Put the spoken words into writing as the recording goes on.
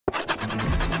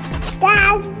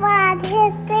That's what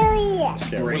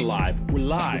history is. We're live. We're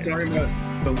live. We're talking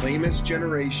about the lamest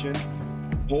generation,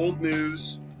 old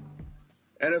news,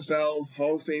 NFL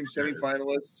Hall of Fame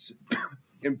semifinalists,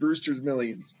 and Brewster's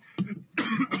Millions.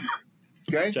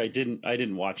 Okay? Which I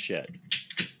didn't watch yet.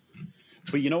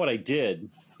 But you know what I did?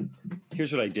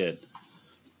 Here's what I did.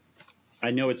 I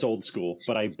know it's old school,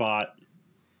 but I bought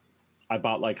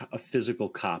like a physical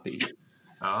copy.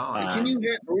 Can you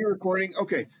get, are we recording?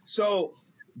 Okay, so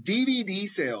DVD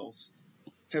sales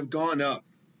have gone up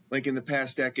like in the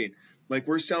past decade. Like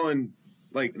we're selling,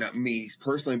 like not me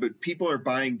personally, but people are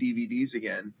buying DVDs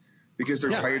again because they're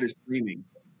tired of streaming.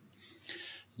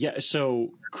 Yeah,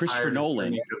 so Christopher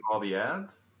Nolan. Because of all the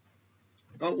ads?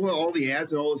 Oh, well, all the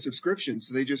ads and all the subscriptions.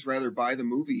 So they just rather buy the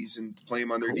movies and play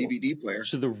them on their DVD player.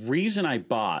 So the reason I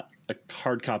bought a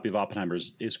hard copy of Oppenheimer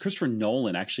is Christopher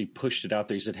Nolan actually pushed it out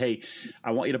there. He said, hey, I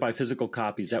want you to buy physical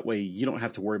copies. That way you don't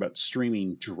have to worry about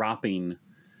streaming, dropping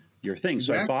your thing.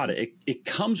 So I bought it. It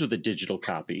comes with a digital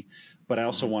copy, but I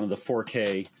also wanted the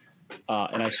 4K.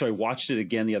 And I watched it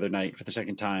again the other night for the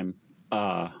second time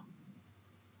on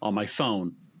my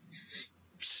phone.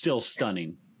 Still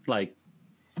stunning. Like,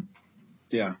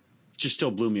 yeah, just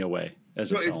still blew me away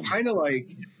as a film. It's kind of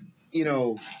like, you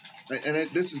know, and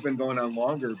this has been going on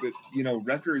longer, but, you know,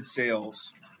 record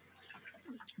sales,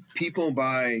 people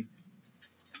buy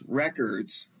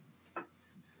records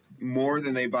more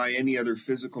than they buy any other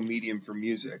physical medium for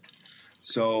music.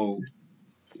 So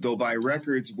they'll buy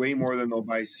records way more than they'll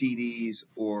buy CDs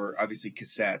or obviously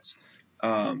cassettes.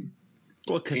 Well,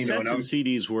 cassettes and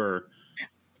CDs were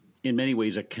in many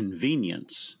ways a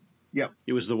convenience. Yeah.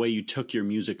 It was the way you took your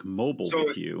music mobile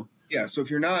with you. Yeah. So if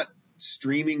you're not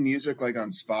streaming music like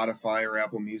on Spotify or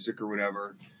Apple Music or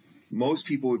whatever, most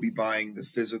people would be buying the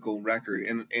physical record.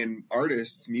 And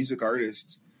artists, music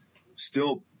artists,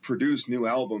 still produce new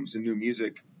albums and new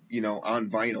music, you know, on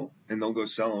vinyl, and they'll go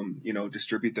sell them, you know,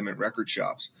 distribute them at record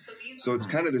shops. So it's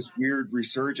kind of this weird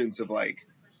resurgence of like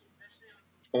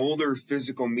older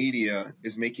physical media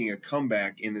is making a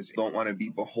comeback in this. Don't want to be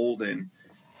beholden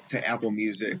to Apple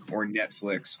Music or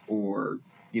Netflix or,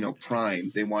 you know,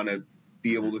 Prime. They want to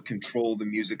be able to control the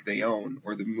music they own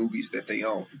or the movies that they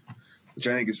own, which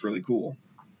I think is really cool.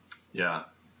 Yeah.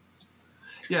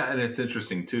 Yeah, and it's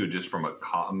interesting, too, just from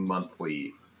a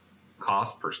monthly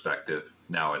cost perspective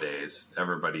nowadays.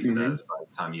 Everybody says by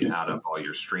the time you add up all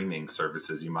your streaming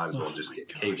services, you might as well just get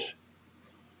cable.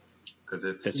 Because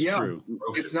it's true.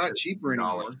 It's not cheaper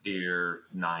anymore. $9 here,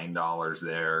 $9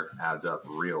 there adds up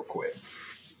real quick.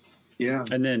 Yeah.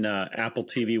 And then Apple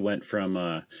TV went from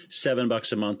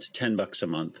 $7 a month to $10 a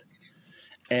month.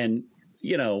 And,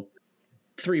 you know,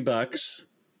 $3, it's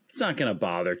not going to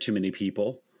bother too many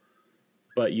people.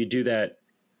 But you do that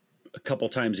a couple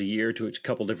times a year to a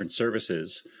couple different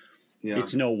services. Yeah.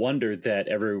 It's no wonder that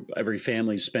every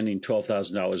family's spending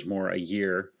 $12,000 more a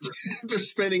year. They're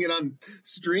spending it on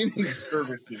streaming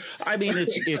services. I mean,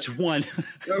 it's one.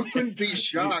 I wouldn't be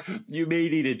shocked. You may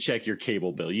need to check your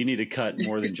cable bill. You need to cut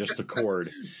more than just the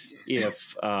cord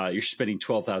if you're spending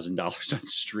 $12,000 on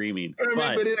streaming. I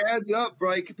mean, but it adds up,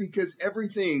 right? Because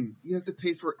everything, you have to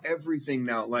pay for everything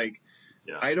now. Like,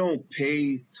 I don't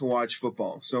pay to watch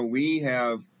football, so we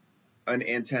have an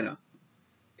antenna.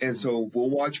 And so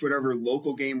we'll watch whatever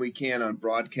local game we can on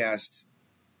broadcast,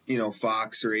 you know,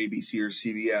 Fox or ABC or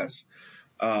CBS.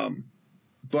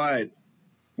 But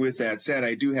with that said,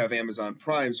 I do have Amazon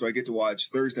Prime, so I get to watch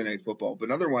Thursday Night Football.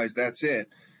 But otherwise, that's it.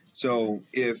 So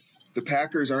if the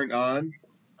Packers aren't on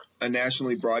a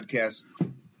nationally broadcast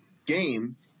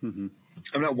game, I'm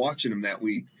not watching them that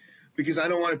week because I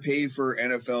don't want to pay for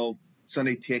NFL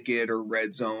Sunday Ticket or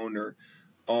Red Zone or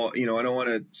all. You know, I don't want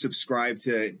to subscribe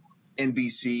to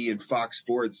NBC and Fox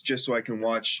Sports just so I can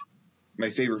watch my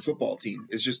favorite football team.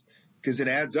 It's just because it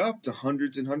adds up to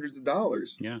hundreds and hundreds of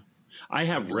dollars. Yeah. I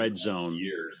have Red Zone.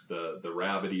 Years, the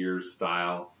rabbit ears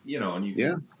style, you know, and you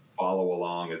can follow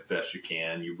along as best you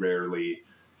can. You rarely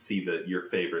see your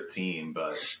favorite team,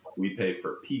 but we pay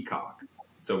for Peacock.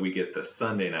 So we get the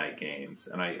Sunday night games.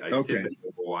 And I typically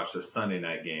will watch the Sunday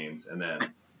night games and then,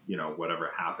 you know,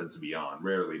 whatever happens to be on.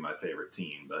 Rarely my favorite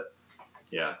team, but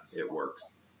yeah, it works.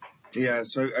 Yeah,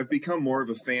 so I've become more of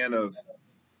a fan of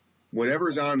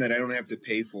whatever's on that I don't have to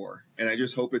pay for, and I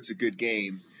just hope it's a good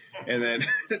game. And then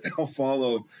I'll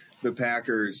follow the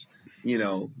Packers, you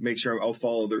know, make sure I'll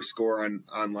follow their score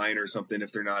online or something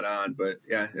if they're not on. But,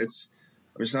 yeah, I'm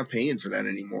just not paying for that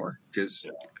anymore.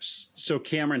 So,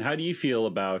 Cameron, how do you feel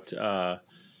about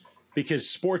because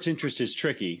sports interest is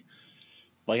tricky.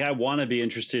 Like, I want to be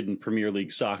interested in Premier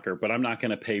League soccer, but I'm not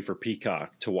going to pay for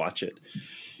Peacock to watch it.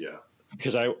 Yeah.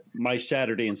 Because my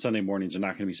Saturday and Sunday mornings are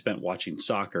not going to be spent watching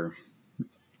soccer.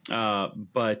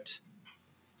 But,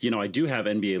 I do have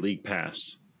NBA League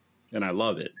Pass, and I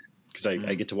love it because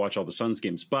I get to watch all the Suns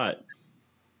games. But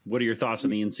what are your thoughts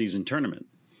on the in-season tournament?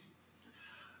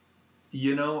 I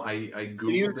Googled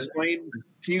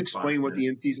Can you explain what the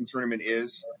in-season tournament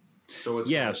is? So it's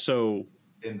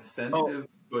incentive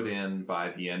put in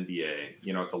by the NBA.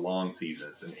 It's a long season.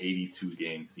 It's an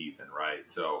 82-game season, right?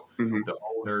 So the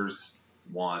owners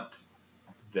want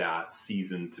that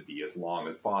season to be as long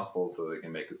as possible so they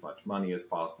can make as much money as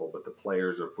possible. But the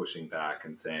players are pushing back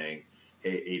and saying,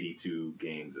 hey, 82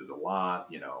 games is a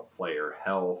lot, player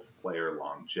health, player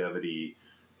longevity,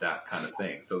 that kind of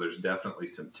thing. So there's definitely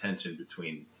some tension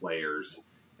between players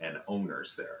and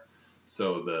owners there.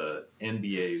 So the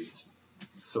NBA's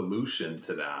solution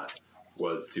to that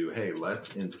was to, hey, let's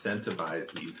incentivize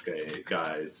these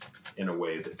guys in a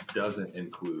way that doesn't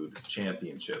include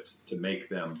championships to make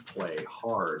them play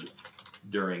hard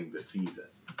during the season,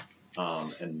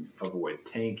 and avoid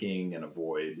tanking and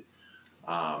avoid,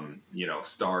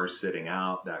 stars sitting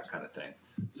out, that kind of thing.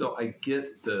 So I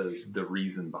get the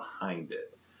reason behind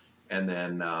it. And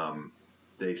then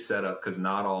they set up, because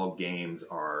not all games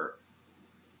are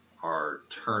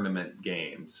tournament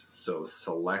games. So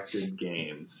selected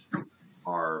games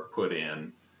are put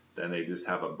in. Then they just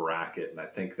have a bracket, and I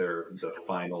think the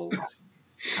finals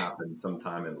happen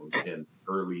sometime in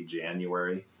early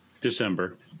January.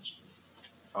 December.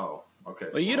 Oh, okay.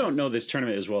 Well, you don't know this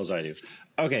tournament as well as I do.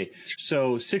 Okay,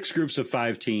 so 6 groups of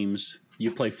 5 teams. You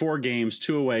play 4 games,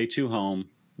 2 away, 2 home,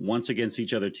 once against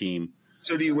each other team.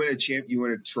 So do you win you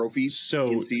win a trophy?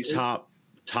 So top.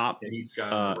 And each guy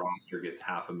on the roster gets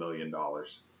 $500,000.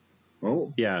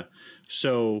 Oh, yeah.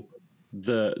 So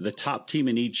the top team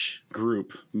in each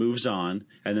group moves on,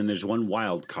 and then there's one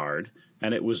wild card,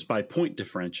 and it was by point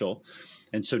differential,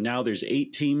 and so now there's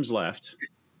 8 teams left,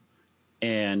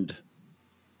 and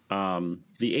the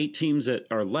 8 teams that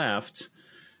are left,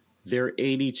 their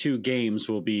 82 games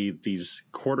will be these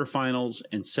quarterfinals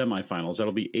and semifinals.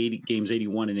 That'll be 80 games,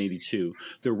 81 and 82.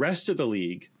 The rest of the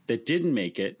league that didn't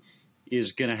make it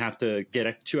is going to have to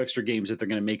get 2 extra games that they're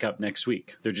going to make up next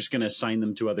week. They're just going to assign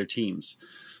them to other teams.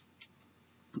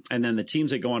 And then the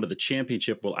teams that go on to the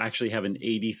championship will actually have an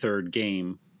 83rd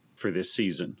game for this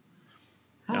season.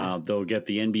 They'll get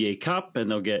the NBA Cup, and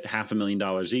they'll get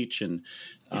 $500,000 each. And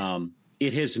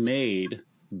it has made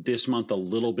this month a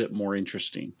little bit more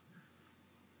interesting,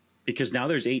 because now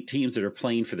there's 8 teams that are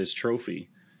playing for this trophy.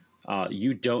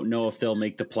 You don't know if they'll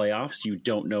make the playoffs. You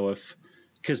don't know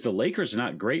because the Lakers are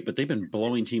not great, but they've been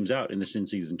blowing teams out in this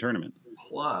in-season tournament.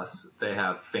 Plus, they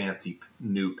have fancy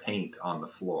new paint on the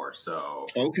floor. So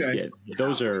okay, yeah,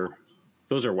 those are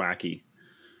wacky.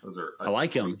 I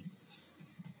like them.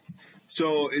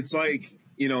 So it's like,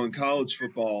 in college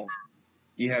football,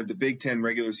 you have the Big Ten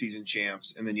regular season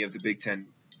champs, and then you have the Big Ten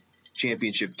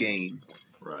championship game.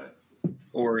 Right.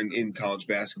 Or in college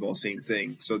basketball, same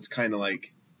thing. So it's kind of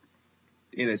like,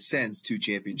 in a sense, 2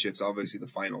 championships. Obviously, the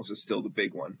finals is still the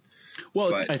big one.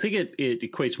 Well, I think it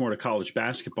equates more to college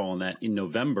basketball in that in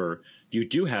November, you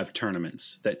do have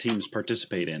tournaments that teams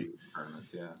participate in.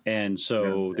 Tournaments, yeah. And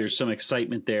so there's some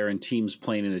excitement there, and teams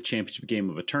playing in a championship game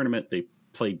of a tournament. They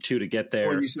played 2 to get there.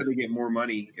 Or you said they get more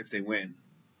money if they win.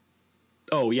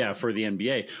 Oh, yeah, for the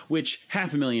NBA, which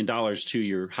 $500,000 to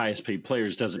your highest paid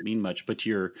players doesn't mean much, but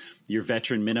your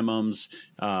veteran minimums,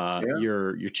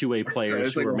 your 2-way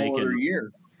players who are making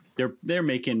year. They're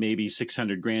making maybe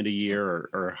 $600,000 a year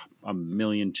or $1.2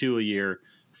 million a year.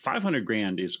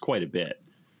 $500,000 is quite a bit.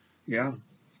 Yeah,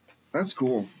 that's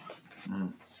cool. I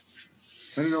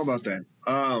didn't know about that.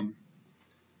 All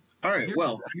right.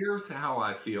 Here's how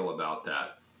I feel about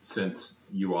that. Since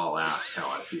you all asked how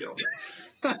I feel,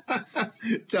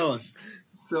 tell us.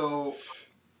 So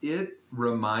it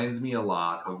reminds me a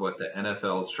lot of what the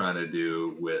NFL is trying to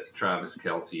do with Travis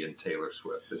Kelce and Taylor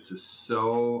Swift. This is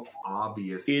so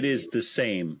obvious. It is the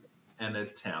same. An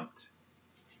attempt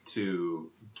to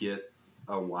get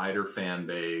a wider fan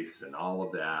base and all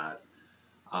of that.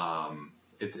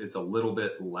 It's a little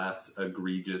bit less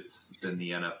egregious than the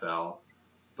NFL,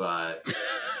 but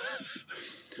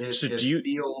it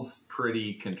feels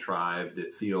pretty contrived.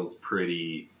 It feels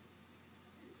pretty.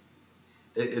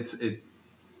 You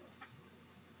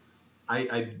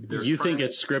think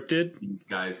it's scripted? These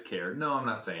guys care. No, I'm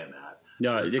not saying that.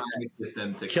 No, get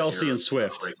them to Kelce and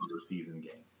Swift. Regular season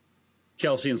game.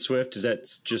 Kelce and Swift, is that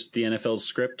just the NFL's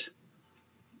script?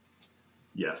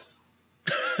 Yes.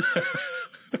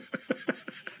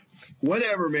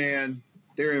 Whatever, man.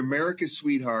 They're America's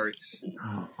sweethearts.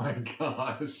 Oh my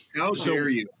gosh! How dare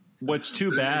you? What's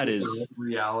too bad is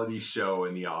reality show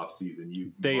in the off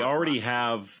season. They already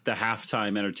have the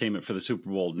halftime entertainment for the Super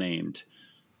Bowl named.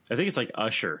 I think it's like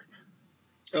Usher.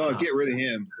 Oh, get rid of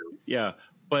him. Yeah.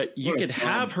 But you could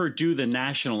have her do the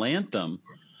national anthem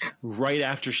right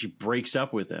after she breaks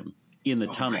up with him in the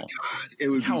tunnel. My God. It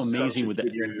would How be amazing such would a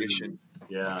that good rendition.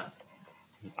 Yeah.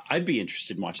 I'd be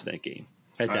interested in watching that game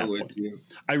at that I would point. too.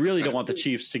 I really don't want the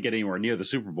Chiefs to get anywhere near the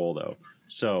Super Bowl, though.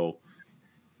 So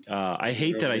I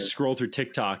hate that I scroll through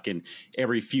TikTok and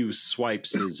every few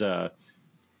swipes is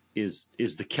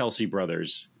the Kelsey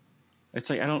brothers. It's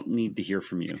like, I don't need to hear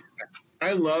from you.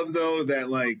 I love though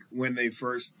that like when they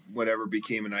first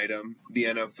became an item, the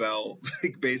NFL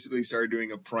like basically started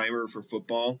doing a primer for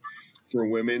football for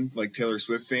women, like Taylor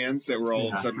Swift fans that were all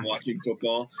of a sudden watching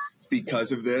football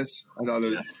because of this. I thought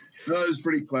it was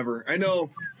pretty clever. I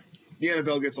know the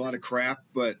NFL gets a lot of crap,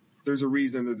 but there's a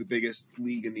reason they're the biggest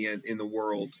league in the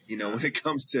world. You know, when it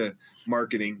comes to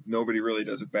marketing, nobody really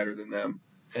does it better than them.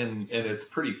 And it's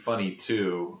pretty funny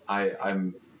too.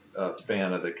 I'm a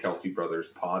fan of the Kelsey Brothers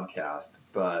podcast,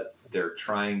 but they're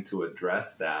trying to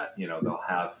address that. You know, they'll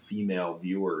have female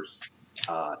viewers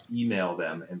email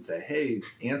them and say, "Hey,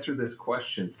 answer this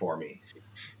question for me."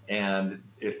 And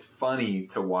it's funny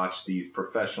to watch these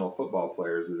professional football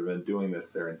players that have been doing this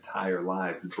their entire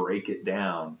lives break it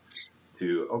down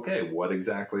to, okay, what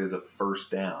exactly is a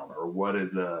first down, or what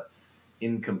is a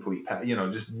incomplete pass? You know,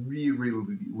 just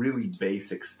really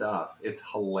basic stuff. It's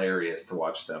hilarious to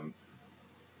watch them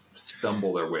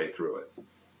stumble their way through it.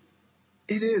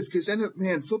 It is, because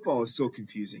man, football is so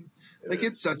confusing.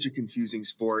 It's such a confusing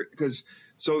sport. Because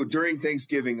so during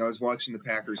Thanksgiving, I was watching the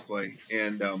Packers play,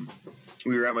 and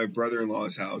we were at my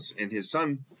brother-in-law's house, and his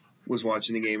son was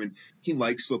watching the game, and he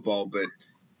likes football, but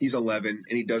he's 11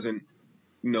 and he doesn't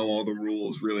know all the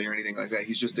rules really or anything like that.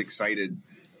 He's just excited.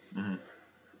 Mm-hmm.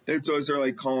 And so as they're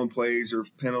like calling plays or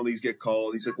penalties get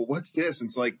called, he's like, "Well, what's this?" And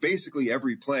it's like basically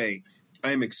every play,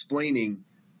 I'm explaining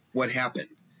what happened.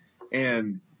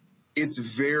 And it's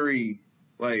very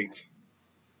like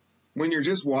when you're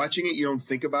just watching it, you don't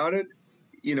think about it,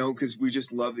 you know, because we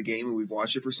just love the game and we've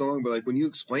watched it for so long. But like when you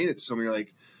explain it to someone, you're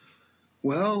like,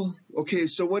 well, okay,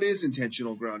 so what is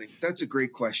intentional grounding? That's a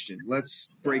great question. Let's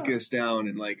break this down.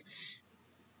 And like,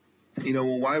 you know,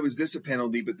 well, why was this a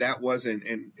penalty, but that wasn't?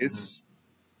 And it's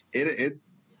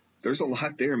there's a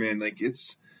lot there, man. Like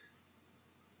it's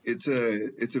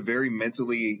a very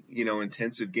mentally, you know,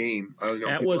 intensive game.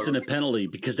 That wasn't a penalty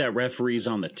because that referee's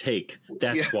on the take.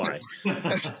 That's why.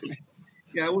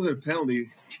 Yeah, it wasn't a penalty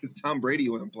because Tom Brady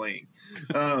wasn't playing.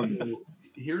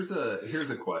 Here's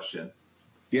a question.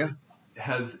 Yeah.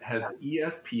 Has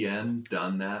ESPN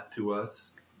done that to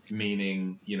us?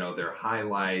 Meaning, you know, their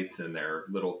highlights and their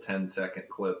little 10-second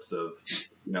clips of,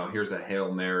 you know, here's a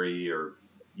Hail Mary or,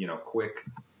 you know, quick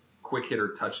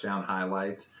hitter touchdown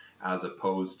highlights, as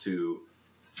opposed to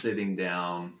sitting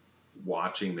down,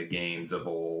 watching the games of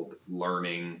old,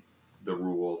 learning the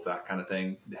rules, that kind of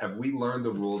thing. Have we learned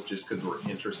the rules just because we're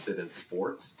interested in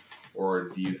sports? Or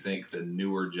do you think the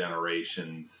newer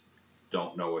generations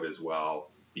don't know it as well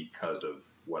because of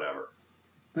whatever?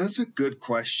 That's a good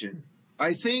question.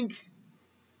 I think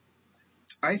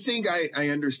I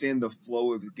understand the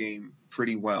flow of the game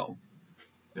pretty well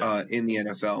in the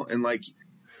NFL. And like,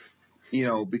 you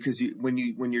know, because when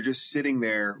you're just sitting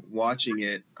there watching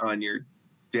it on your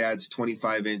dad's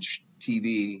 25-inch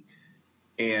TV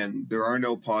and there are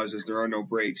no pauses, there are no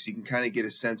breaks, you can kind of get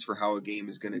a sense for how a game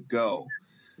is going to go.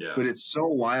 Yeah. But it's so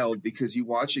wild because you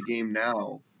watch a game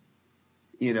now,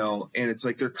 you know, and it's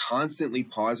like they're constantly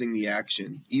pausing the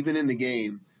action, even in the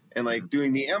game, and like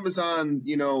doing the Amazon,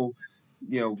 you know,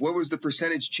 what was the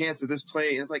percentage chance of this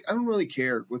play? And like, I don't really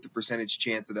care what the percentage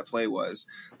chance of that play was.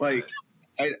 Like,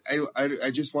 I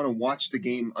just want to watch the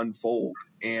game unfold.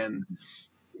 And,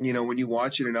 you know, when you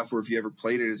watch it enough, or if you ever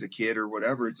played it as a kid or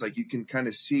whatever, it's like you can kind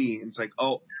of see, and it's like,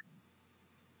 oh,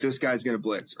 this guy's going to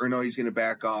blitz, or no, he's going to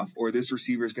back off, or this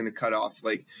receiver is going to cut off.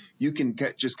 Like you can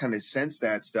just kind of sense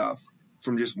that stuff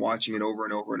from just watching it over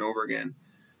and over and over again.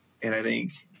 And I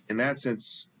think in that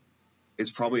sense, it's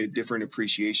probably a different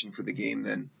appreciation for the game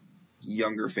than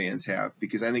younger fans have,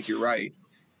 because I think you're right,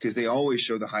 because they always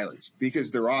show the highlights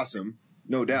because they're awesome,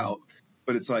 no doubt.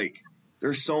 But it's like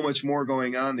there's so much more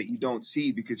going on that you don't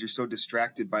see because you're so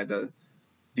distracted by the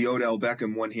Odell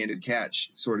Beckham one-handed catch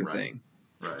sort of thing.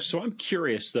 Right. So I'm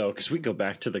curious, though, because we go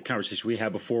back to the conversation we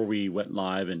had before we went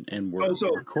live and we're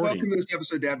recording. Welcome to this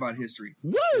episode of Dad Bod History.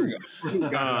 Woo!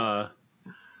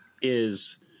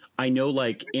 I know,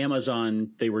 like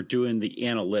Amazon, they were doing the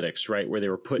analytics, right, where they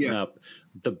were putting up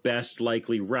the best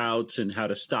likely routes and how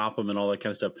to stop them and all that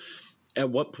kind of stuff. At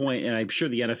what point, and I'm sure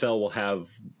the NFL will have,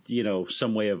 you know,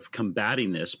 some way of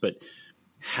combating this, but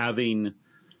having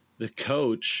the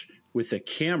coach with a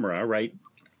camera, right,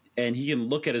 and he can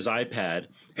look at his iPad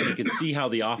and he can see how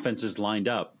the offense is lined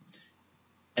up,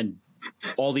 and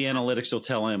all the analytics will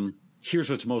tell him, here's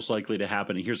what's most likely to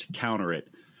happen, and here's to counter it.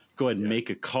 Go ahead and make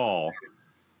a call.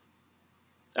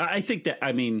 I think that,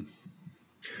 I mean,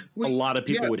 a lot of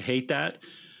people would hate that,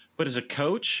 but as a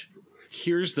coach,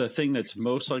 here's the thing that's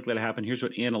most likely to happen. Here's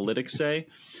what analytics say.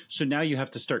 So now you have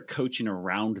to start coaching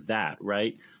around that,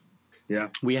 right? Yeah.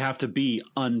 We have to be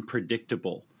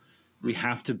unpredictable. We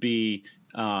have to be,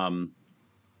 not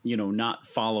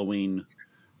following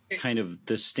kind of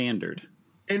the standard.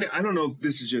 And I don't know if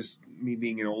this is just me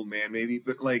being an old man, maybe,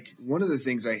 but like one of the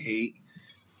things I hate,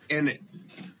 and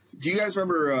do you guys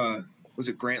remember, was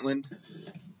it Grantland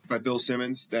by Bill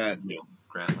Simmons? Yeah,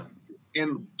 Grantland.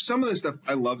 And some of the stuff,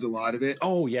 I loved a lot of it.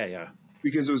 Oh, yeah.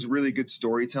 Because it was really good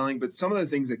storytelling. But some of the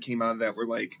things that came out of that were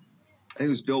like, I think it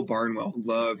was Bill Barnwell who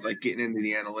loved like getting into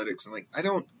the analytics. And like, I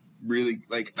don't really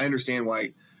like, I understand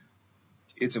why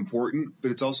it's important,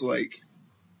 but it's also like,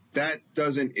 that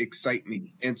doesn't excite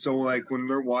me. And so like when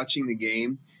we're watching the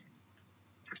game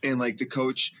and like the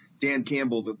coach, Dan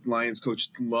Campbell, the Lions coach,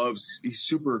 he's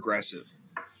super aggressive.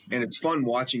 And it's fun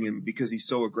watching him because he's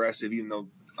so aggressive, even though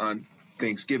on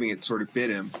Thanksgiving it sort of bit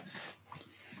him.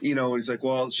 And he's like,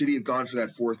 well, should he have gone for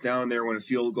that fourth down there when a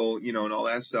field goal, and all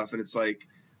that stuff. And it's like,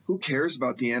 who cares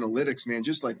about the analytics, man?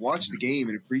 Just like watch the game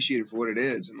and appreciate it for what it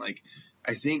is. And like,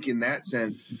 I think in that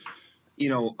sense,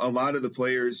 a lot of the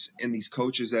players and these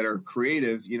coaches that are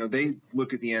creative, they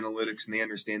look at the analytics and they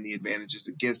understand the advantages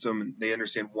it gives them, and they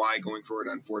understand why going forward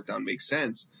on fourth down makes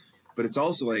sense. But it's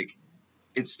also like,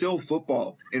 it's still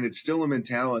football and it's still a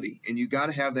mentality. And you got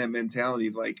to have that mentality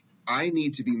of like, I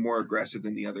need to be more aggressive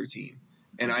than the other team.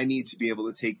 And I need to be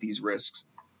able to take these risks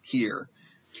here.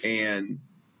 And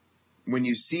when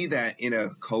you see that in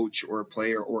a coach or a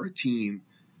player or a team,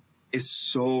 it's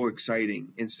so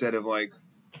exciting instead of like,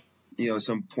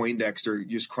 some Poindexter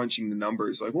just crunching the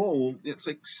numbers. Like, whoa, it's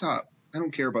like, stop. I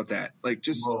don't care about that. Like,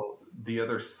 just. Well, the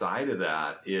other side of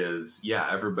that is,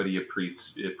 everybody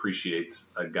appreciates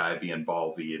a guy being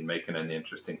ballsy and making an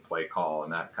interesting play call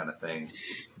and that kind of thing.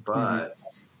 But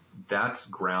that's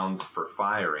grounds for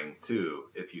firing too.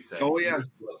 If you say, oh yeah,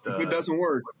 if it doesn't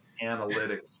work,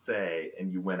 analytics say,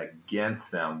 and you went against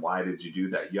them, why did you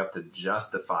do that? You have to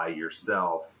justify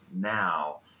yourself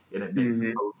now. And it makes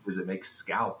coaches, it makes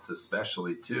scouts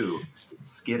especially too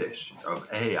skittish of,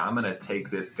 hey, I'm going to take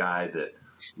this guy that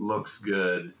looks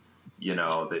good,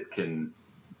 that can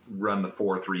run the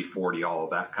 4.3 40, all of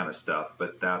that kind of stuff.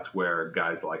 But that's where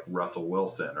guys like Russell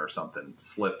Wilson or something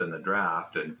slip in the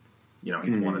draft, and he's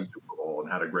won a Super Bowl and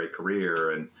had a great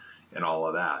career and all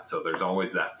of that. So there's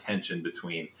always that tension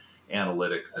between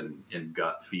analytics and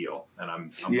gut feel. And I'm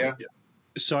with you.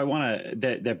 So I want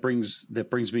to that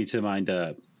brings me to mind.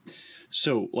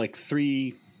 So like 4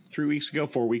 weeks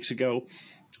ago,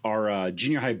 our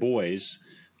junior high boys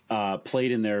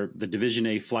played in the Division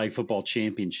A flag football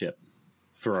championship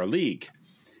for our league.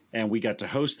 And we got to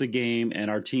host the game, and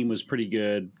our team was pretty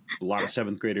good. A lot of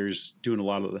seventh graders doing a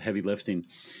lot of the heavy lifting.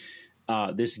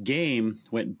 This game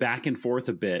went back and forth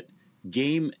a bit.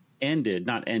 Game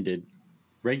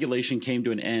regulation came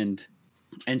to an end.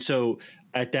 And so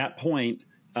at that point,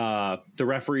 the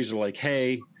referees are like,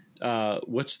 hey,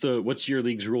 what's your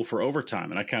league's rule for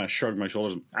overtime? And I kind of shrugged my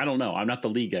shoulders. I don't know. I'm not the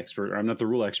league expert. Or I'm not the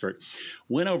rule expert.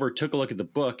 Went over, took a look at the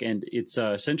book, and it's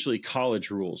essentially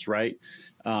college rules, right?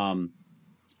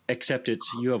 Except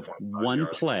you have one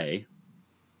play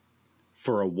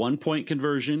for a 1-point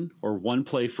conversion or one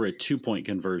play for a 2-point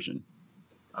conversion.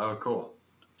 Oh, cool.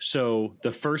 So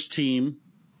the first team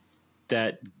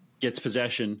that gets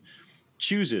possession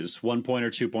chooses 1 point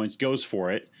or 2 points, goes for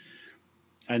it.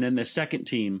 And then the second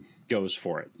team goes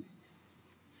for it.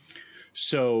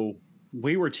 So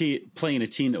we were playing a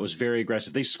team that was very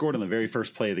aggressive. They scored on the very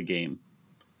first play of the game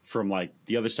from like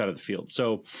the other side of the field.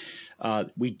 So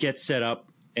we get set up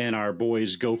and our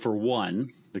boys go for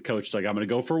one. The coach is like, I'm going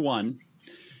to go for one.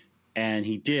 And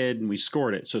he did, and we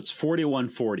scored it. So it's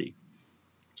 41-40.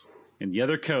 And the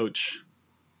other coach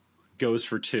goes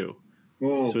for two.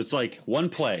 Whoa. So it's like one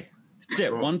play. That's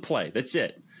it. One play. That's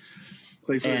it.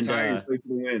 Play for the tie, play for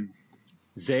the win.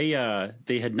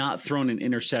 They had not thrown an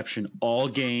interception all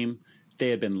game. They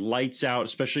had been lights out,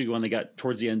 especially when they got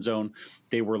towards the end zone.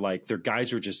 They were like, their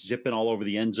guys were just zipping all over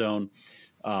the end zone,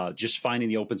 just finding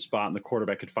the open spot, and the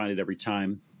quarterback could find it every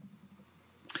time.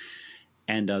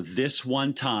 And this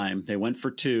one time, they went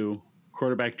for two.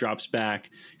 Quarterback drops back,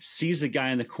 sees the guy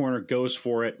in the corner, goes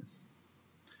for it.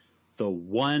 The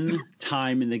one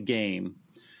time in the game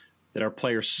that our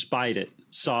player spied it,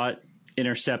 saw it,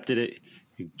 intercepted it,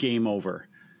 game over.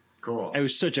 Cool. It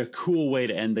was such a cool way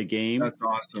to end the game. That's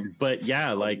awesome. But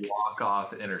yeah, like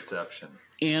walk-off interception.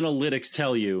 Analytics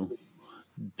tell you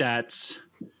that's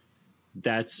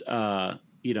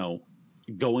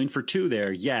going for 2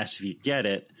 there. Yes, if you get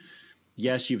it,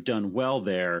 yes, you've done well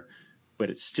there, but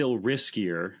it's still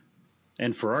riskier.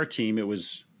 And for our team, it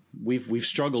was we've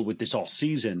struggled with this all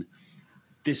season.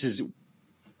 This is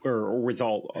or with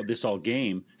all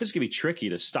game. This is gonna be tricky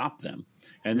to stop them,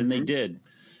 and then they did.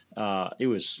 It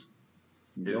was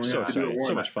so exciting,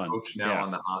 so much fun. Coach now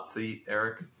on the hot seat,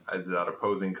 Eric. Is that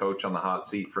opposing coach on the hot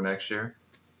seat for next year?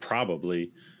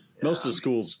 Probably. Yeah. Most of the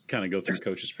schools kind of go through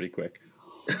coaches pretty quick.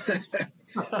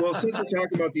 Well, since we're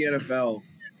talking about the NFL,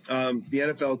 the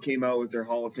NFL came out with their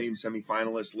Hall of Fame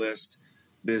semifinalist list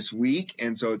this week,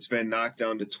 and so it's been knocked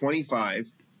down to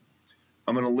 25.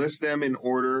 I'm going to list them in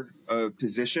order of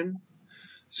position.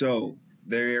 So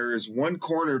there's one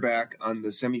cornerback on the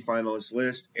semifinalist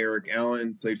list. Eric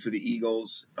Allen played for the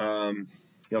Eagles.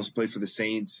 He also played for the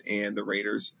Saints and the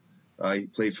Raiders. He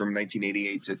played from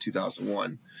 1988 to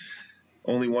 2001.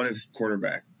 Only one of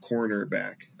cornerback.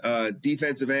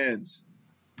 Defensive ends.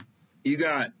 You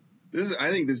got this. I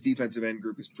think this defensive end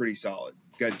group is pretty solid.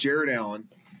 You got Jared Allen,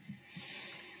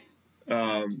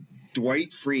 Dwight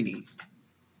Freeney,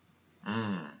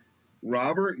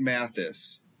 Robert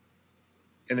Mathis,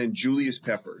 and then Julius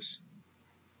Peppers.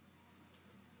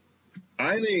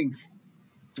 I think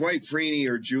Dwight Freeney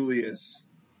or Julius,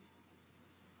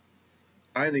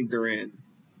 I think they're in.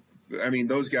 I mean,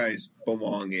 those guys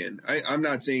belong in. I'm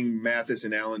not saying Mathis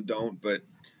and Allen don't, but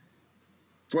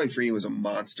Dwight Freeney was a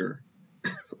monster.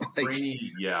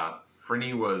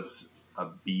 Freeney was a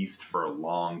beast for a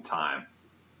long time.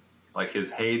 Like,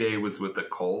 his heyday was with the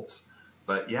Colts,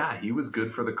 but yeah, he was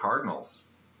good for the Cardinals.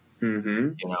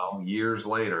 Mm-hmm. Years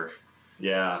later.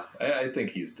 Yeah, I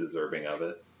think he's deserving of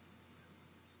it.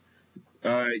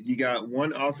 You got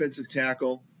one offensive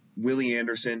tackle, Willie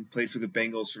Anderson, played for the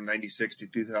Bengals from 96 to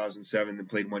 2007, then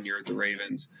played 1 year at the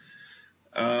Ravens.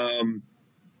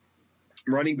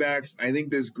 Running backs, I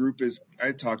think this group is –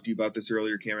 I talked to you about this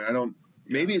earlier, Cameron.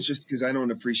 Maybe it's just because I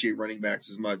don't appreciate running backs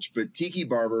as much, but Tiki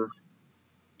Barber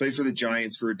played for the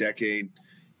Giants for a decade.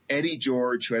 Eddie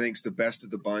George, who I think is the best of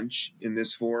the bunch in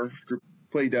this 4 group,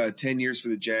 played 10 years for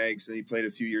the Jags, and he played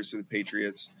a few years for the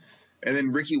Patriots. And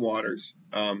then Ricky Waters,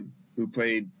 who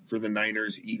played for the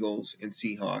Niners, Eagles, and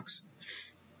Seahawks.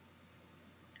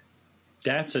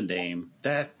 That's a name.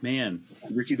 That man.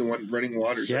 Ricky, the one running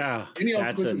Waters. Yeah,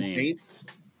 that's a name. Saints?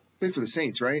 Played for the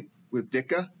Saints, right? With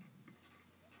Ditka?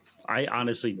 I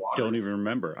honestly don't even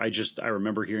remember. I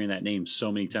remember hearing that name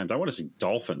so many times. I want to say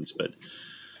Dolphins, but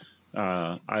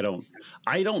I don't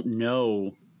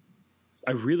know.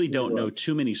 I really don't know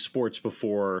too many sports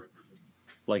before,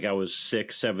 like, I was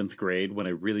 6th, 7th grade when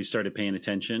I really started paying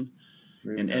attention.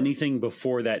 And anything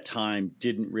before that time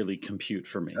didn't really compute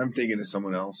for me. I'm thinking of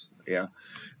someone else. Yeah.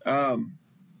 Wide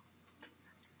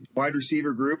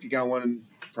receiver group. You got one,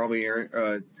 probably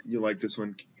Aaron. You like this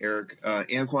one, Eric.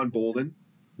 Anquan Bolden.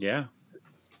 Yeah.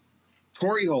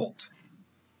 Torrey Holt,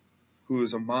 who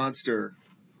is a monster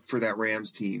for that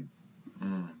Rams team.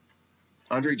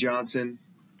 Andre Johnson,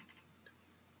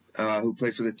 who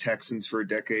played for the Texans for a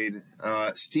decade.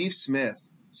 Steve Smith,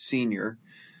 Sr.,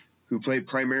 who played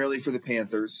primarily for the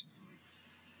Panthers,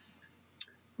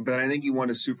 but I think he won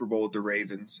a Super Bowl with the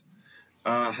Ravens.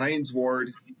 Hines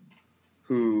Ward,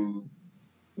 who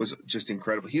was just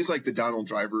incredible. He was like the Donald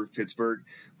Driver of Pittsburgh.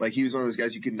 Like, he was one of those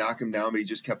guys you could knock him down, but he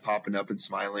just kept popping up and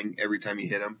smiling every time you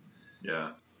hit him.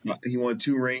 Yeah. He won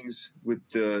 2 rings with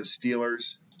the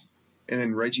Steelers. And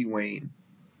then Reggie Wayne.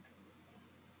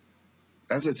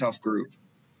 That's a tough group.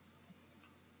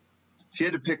 If you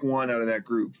had to pick one out of that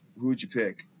group, who would you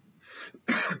pick?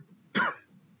 If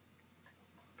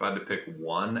I had to pick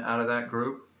one out of that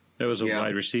group, that was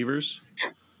wide receivers.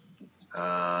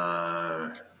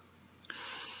 I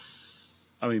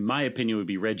mean, my opinion would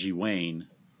be Reggie Wayne.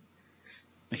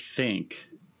 I think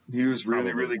he was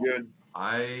really good.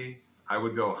 I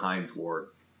would go Hines Ward.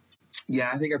 Yeah,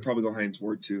 I think I'd probably go Hines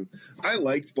Ward too. I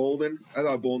liked Bolden. I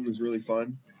thought Bolden was really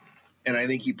fun, and I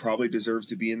think he probably deserves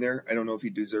to be in there. I don't know if he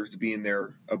deserves to be in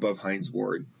there above Hines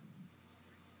Ward.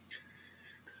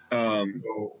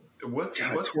 So what's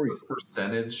the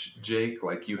percentage, Jake?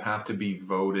 Like, you have to be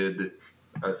voted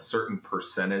a certain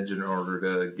percentage in order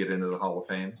to get into the Hall of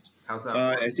Fame? How's that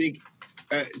work? I think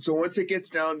so. Once it gets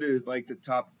down to like the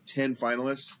top 10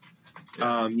 finalists,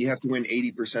 you have to win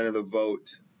 80% of the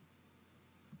vote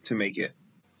to make it.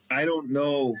 I don't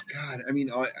know. God, I mean,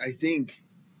 I think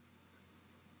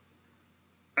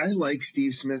I like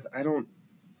Steve Smith. I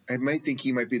might think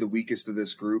he might be the weakest of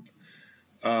this group.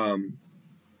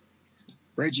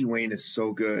 Reggie Wayne is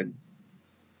so good.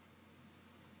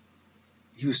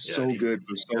 He was so good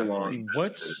for so long.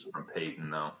 What's from Peyton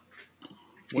though?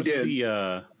 He did.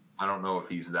 I don't know if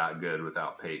he's that good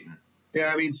without Peyton.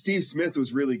 Yeah, I mean, Steve Smith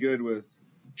was really good with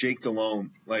Jake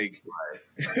Delhomme. Like,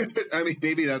 right. I mean,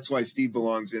 maybe that's why Steve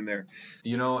belongs in there.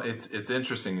 You know, it's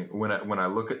interesting when I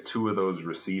look at two of those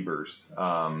receivers.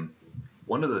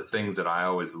 One of the things that I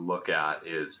always look at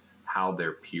is how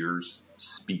their peers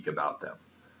speak about them.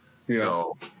 Yeah.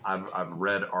 So I've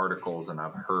read articles and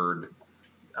I've heard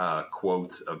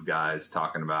quotes of guys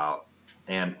talking about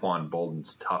Anquan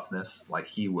Bolden's toughness, like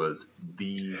he was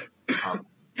the tough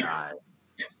guy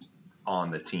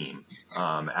on the team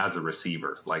as a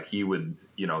receiver. Like he would,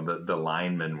 you know, the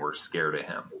linemen were scared of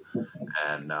him,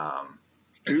 and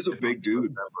he was a big dude.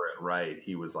 Remember it right?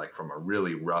 He was like from a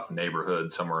really rough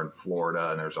neighborhood somewhere in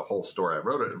Florida, and there's a whole story. I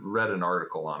read an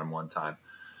article on him one time.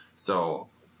 So,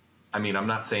 I mean, I'm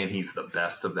not saying he's the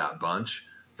best of that bunch,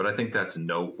 but I think that's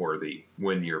noteworthy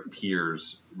when your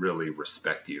peers really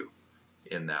respect you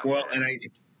in that way. And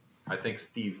I think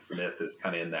Steve Smith is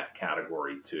kind of in that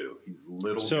category too. He's a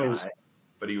little guy,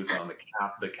 but he was on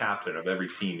the captain of every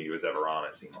team he was ever on,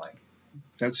 it seemed like.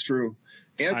 That's true.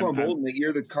 Anquan Bolden, the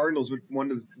year the Cardinals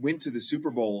went to the Super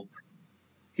Bowl,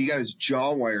 he got his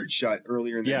jaw wired shut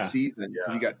earlier in that season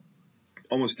because he got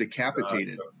almost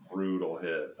decapitated. A brutal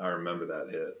hit. I remember that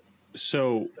hit.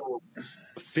 So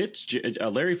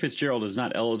Larry Fitzgerald is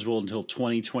not eligible until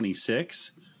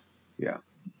 2026. Yeah.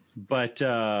 But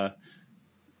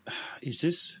is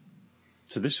this –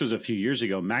 so this was a few years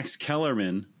ago. Max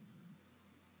Kellerman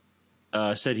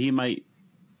said he might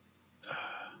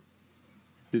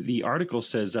the article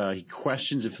says he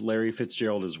questions if Larry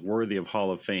Fitzgerald is worthy of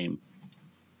Hall of Fame.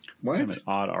 What? Kind of an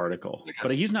odd article.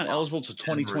 But he's not eligible to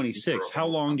 2026. How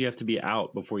long do you have to be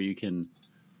out before you can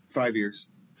 – 5 years.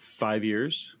 5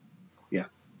 years? Yeah.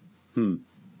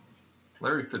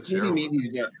 Larry Fitzgerald. What do you mean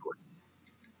he's not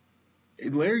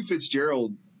 – Larry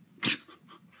Fitzgerald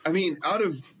 – I mean, out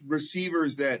of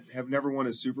receivers that have never won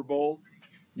a Super Bowl,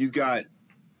 you've got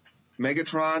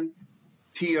Megatron,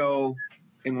 T.O.,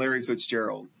 and Larry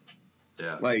Fitzgerald.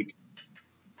 Yeah. Like,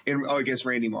 and I guess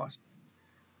Randy Moss.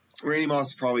 Randy Moss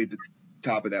is probably at the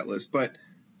top of that list. But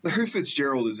Larry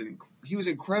Fitzgerald he was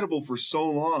incredible for so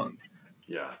long.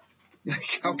 Yeah.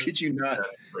 Like, how could you not?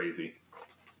 That's crazy.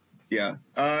 Yeah.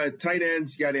 Tight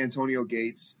ends, you got Antonio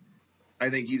Gates. I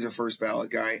think he's a first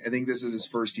ballot guy. I think this is his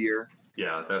first year.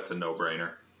 Yeah, that's a no-brainer.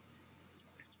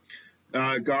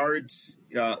 Guards,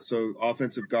 so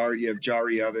offensive guard, you have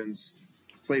Jari Evans.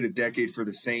 Played a decade for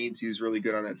the Saints. He was really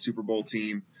good on that Super Bowl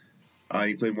team.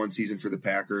 He played one season for the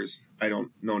Packers. I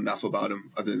don't know enough about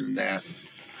him other than that.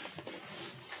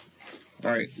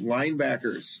 All right,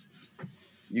 linebackers.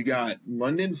 You got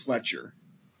London Fletcher.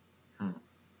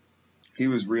 He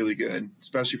was really good,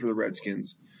 especially for the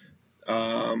Redskins.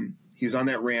 He was on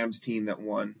that Rams team that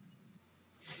won.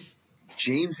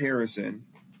 James Harrison,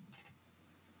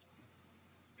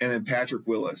 and then Patrick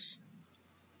Willis.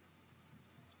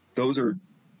 Those are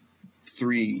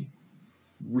 3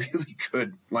 really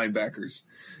good linebackers.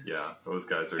 Yeah, those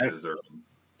guys are deserving.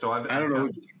 So I don't know,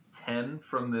 10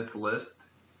 from this list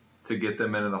to get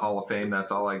them into the Hall of Fame.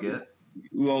 That's all I get.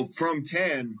 Well, from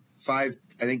 10, 5.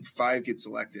 I think 5 get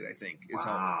selected. I think is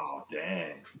wow,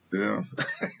 dang. Yeah,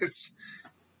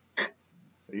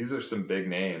 these are some big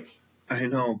names. I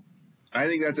know. I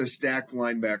think that's a stacked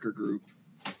linebacker group.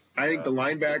 I think the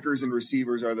linebackers and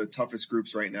receivers are the toughest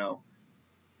groups right now.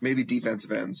 Maybe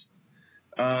defensive ends.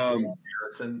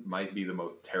 Harrison might be the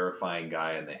most terrifying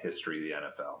guy in the history of the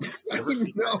NFL. Ever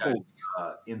seen that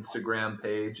guy's Instagram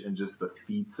page and just the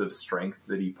feats of strength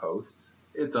that he posts?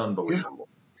 It's unbelievable.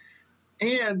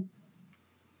 Yeah. And,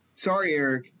 sorry,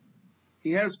 Eric,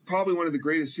 he has probably one of the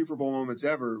greatest Super Bowl moments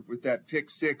ever with that pick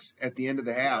 6 at the end of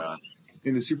the half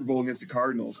in the Super Bowl against the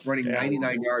Cardinals, running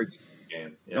 99 yards,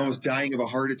 and almost dying of a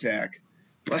heart attack.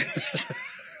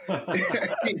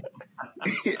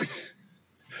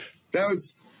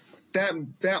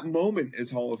 That moment is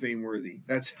Hall of Fame worthy.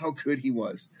 That's how good he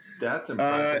was. That's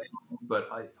impressive. But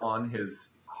on his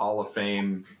Hall of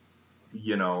Fame,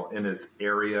 in his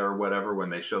area or whatever,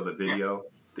 when they show the video,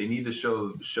 they need to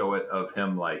show it of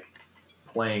him like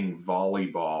playing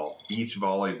beach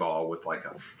volleyball with like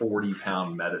a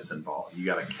 40-pound medicine ball. You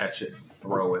got to catch it and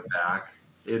throw it back.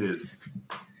 It is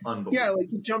unbelievable. Yeah, like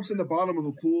he jumps in the bottom of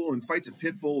a pool and fights a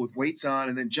pit bull with weights on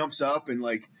and then jumps up and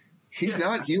like he's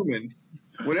not human,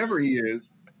 whatever he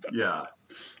is. Yeah.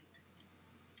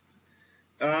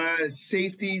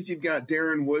 Safeties, you've got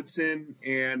Darren Woodson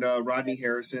and Rodney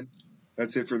Harrison.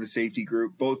 That's it for the safety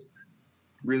group. Both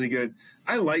really good.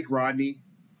 I like Rodney.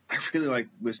 I really like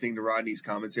listening to Rodney's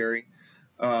commentary.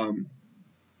 I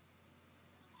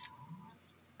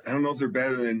don't know if they're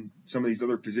better than some of these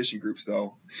other position groups,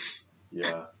 though.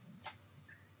 Yeah.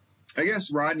 I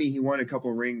guess Rodney, he won a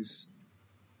couple rings.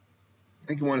 I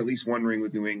think he won at least one ring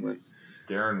with New England.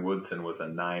 Darren Woodson was a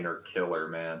Niner killer,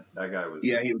 man. That guy was.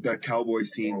 Yeah, that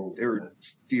Cowboys team. They were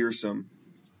fearsome.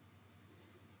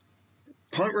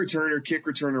 Punt returner, kick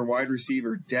returner, wide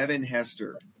receiver, Devin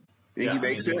Hester. Think he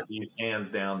makes it? He's hands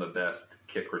down the best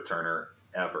kick returner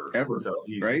ever. So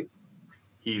right?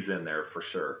 He's in there for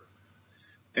sure.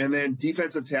 And then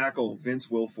defensive tackle, Vince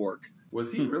Wilfork.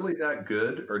 Was he really that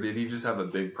good, or did he just have a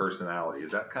big personality?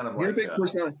 Is that kind of like a big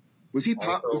personality? Was he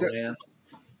pot? Was that? Man?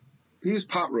 He was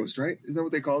pot roast, right? Isn't that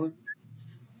what they called him?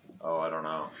 Oh, I don't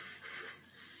know.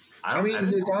 I mean,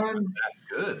 he was on. That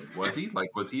good, was he?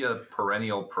 Like, was he a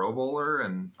perennial Pro Bowler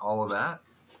and all of that?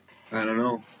 I don't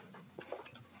know.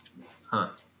 Huh.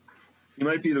 He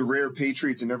might be the rare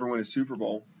Patriots and never win a Super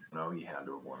Bowl. No, he had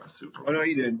to have won a Super Bowl. Oh no,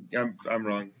 he did. I'm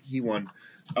wrong. He won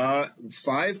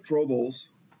 5 Pro Bowls,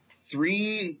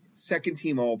 3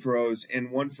 second-team All-Pros, and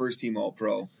 1 first-team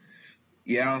All-Pro.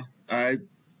 Yeah, I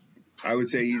would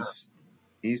say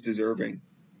he's deserving.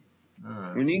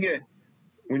 When you get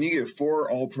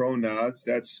 4 All-Pro nods,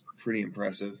 that's pretty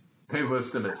impressive. They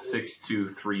list him at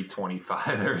 6'2",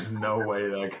 325. There's no way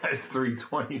that guy's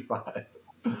 325.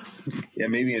 Yeah,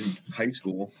 maybe in high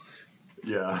school.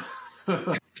 Yeah.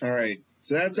 All right.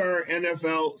 So that's our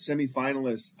NFL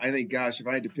semifinalists. I think, gosh, if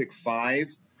I had to pick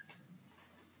 5,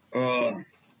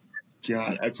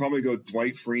 God, I'd probably go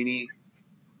Dwight Freeney,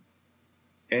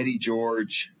 Eddie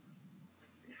George,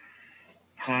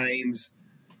 Hines,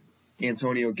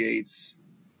 Antonio Gates,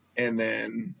 and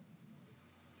then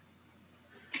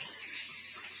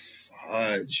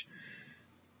fudge.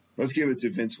 Let's give it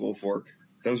to Vince Wilfork.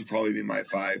 Those would probably be my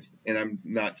 5, and I'm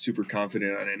not super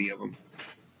confident on any of them.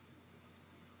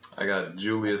 I got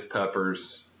Julius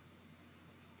Peppers,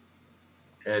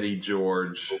 Eddie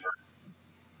George,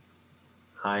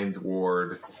 Hines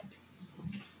Ward,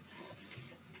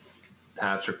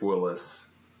 Patrick Willis,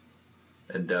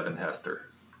 and Devin Hester.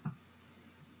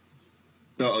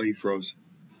 Oh, he froze.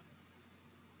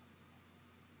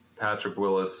 Patrick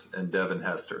Willis and Devin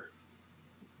Hester.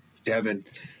 Devin.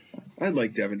 I'd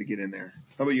like Devin to get in there.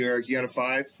 How about you, Eric? You got a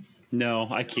 5? No,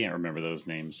 I can't remember those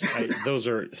names. Those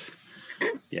are,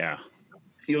 yeah.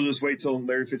 You'll just wait till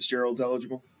Larry Fitzgerald's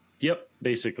eligible? Yep,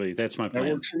 basically. That's my plan.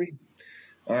 That works for me.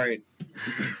 All right.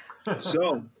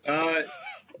 So,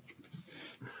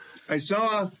 I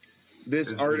saw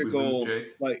this article.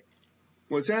 Like,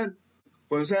 what's that?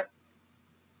 What was that?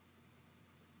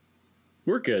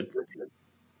 We're good.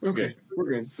 Okay, we're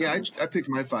good. Yeah, I picked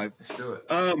my 5. Let's do it.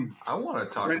 I want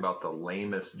to talk about the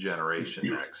lamest generation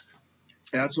next.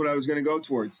 That's what I was going to go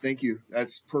towards. Thank you.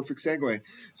 That's perfect segue.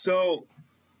 So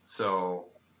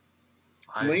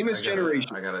lamest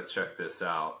generation. I got to check this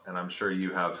out, and I'm sure you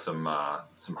have some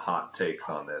hot takes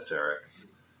on this, Eric.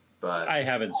 But I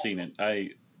haven't seen it.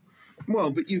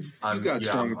 But you've got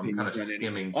strong opinions I'm kind of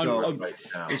skimming right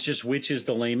now. It's just which is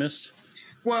the lamest.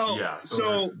 Well, yeah.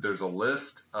 So there's a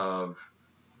list of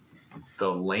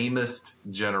the lamest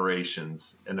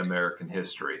generations in American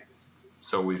history.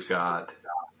 So we've got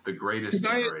the greatest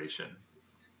generation,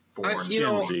 born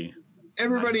Gen Z.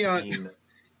 Everybody on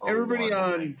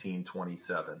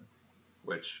 1927,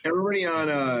 which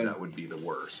that would be the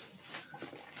worst.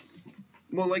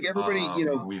 Well, like everybody,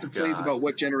 complains about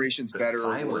what generation's better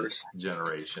or worse.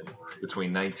 Generation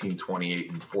between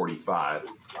 1928 and 45,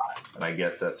 and I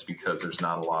guess that's because there's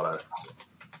not a lot of.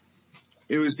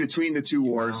 It was between the 2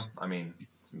 wars. I mean,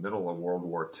 it's the middle of World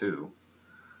War II.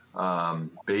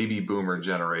 Baby boomer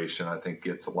generation, I think,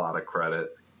 gets a lot of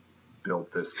credit.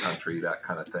 Built this country, that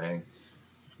kind of thing.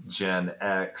 Gen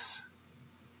X.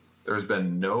 There's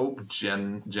been no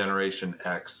Generation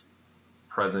X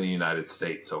president of the United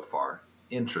States so far.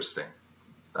 Interesting.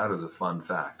 That is a fun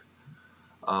fact.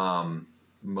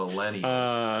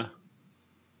 Millennials.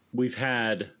 We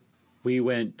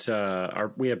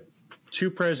have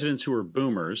 2 presidents who were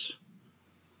boomers.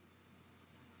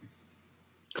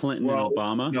 Clinton and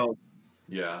Obama. No.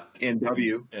 Yeah. And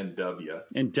W. And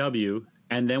W.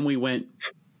 And then we went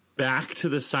back to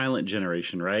the silent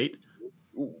generation, right?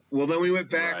 Well, then we went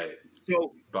back. Right.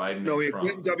 So Biden. No, we and Trump.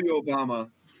 went W. Obama.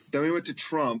 Then we went to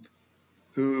Trump,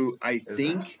 who Is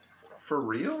that for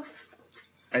real?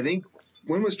 I think,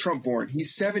 when was Trump born?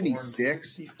 He's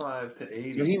 76. 65 to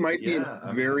 80. So he might be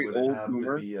a very old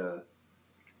boomer. Be a,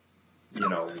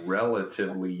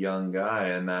 relatively young guy,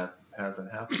 and that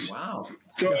hasn't happened. Wow.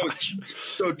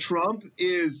 So Trump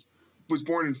was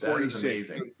born in 46.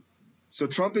 Amazing. So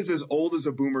Trump is as old as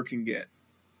a boomer can get.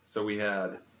 So we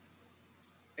had.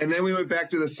 And then we went back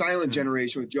to the silent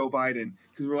generation with Joe Biden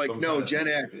because we're like, no, Gen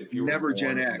X, never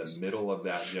Gen X. In the middle of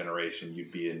that generation,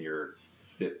 you'd be in your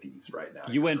 50s right now.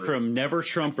 You went from never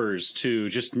Trumpers to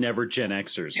just never Gen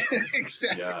Xers.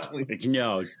 Exactly. Like,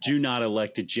 no, do not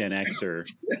elect a Gen Xer.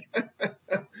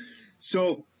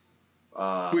 So,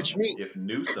 which means if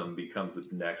Newsom becomes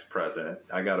the next president,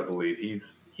 I got to believe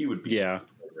he would be. Yeah.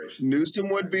 Newsom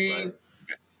would be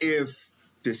if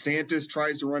DeSantis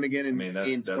tries to run again in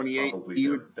that's 28. Probably He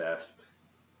their would, best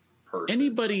person.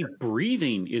 Anybody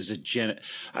breathing is a Gen.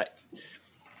 I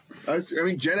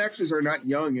mean, Gen X's are not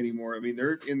young anymore. I mean,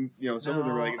 they're in, some of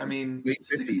them are like late 50s.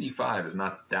 65 is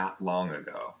not that long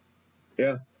ago.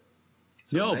 Yeah.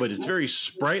 No, but it's very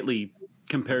sprightly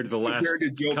compared to the last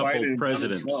to Joe couple Biden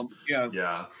presidents. And yeah.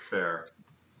 Yeah, fair.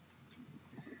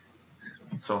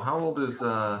 So how old is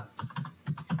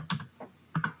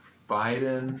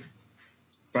Biden?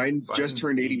 Biden's just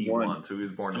turned 81. So he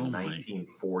was born in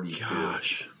 1942.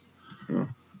 Gosh. Huh.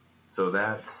 So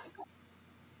there's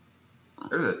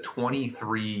a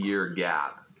 23-year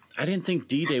gap. I didn't think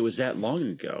D-Day was that long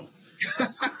ago.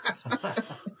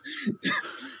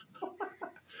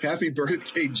 Happy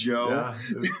birthday, Joe. Yeah,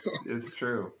 it's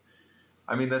true.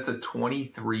 I mean, that's a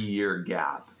 23-year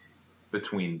gap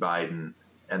between Biden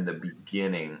and the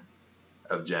beginning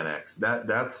of Gen X.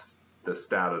 That's the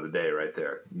stat of the day right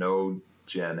there. No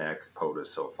Gen X POTUS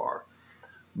so far.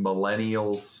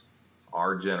 Millennials,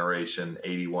 our generation,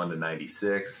 81 to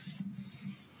 96.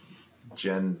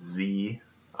 Gen Z,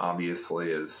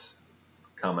 obviously, is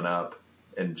coming up.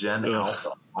 And Gen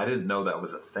Alpha, I didn't know that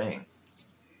was a thing.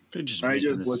 They're just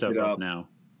making this stuff up now.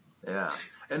 Yeah.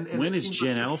 And when is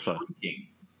Gen Alpha?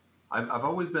 I've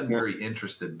always been very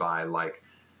interested by, like,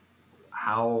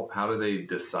 how do they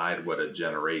decide what a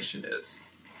generation is?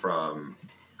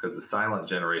 Because the silent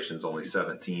generation is only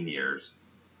 17 years.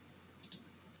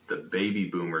 The baby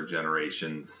boomer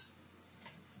generation's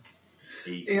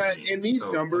 18. Yeah, and these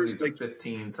numbers, some of these are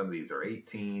 15, some of these are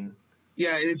 18.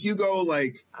 Yeah, and if you go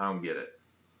I don't get it.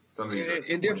 Some of these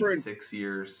are in different 6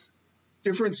 years.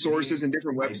 Different sources and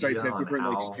different websites have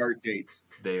different start dates.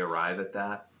 They arrive at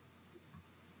that,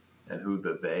 and who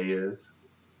the they is.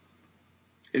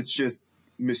 It's just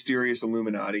mysterious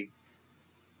Illuminati.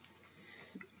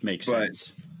 Makes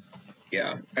sense.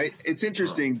 Yeah, it's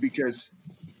interesting because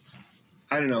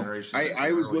I don't know.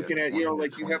 I was looking at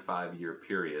like you have 5-year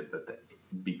period, but the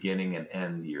beginning and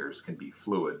end years can be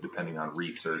fluid depending on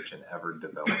research and ever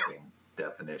developing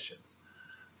definitions.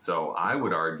 So I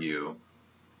would argue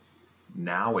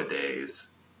nowadays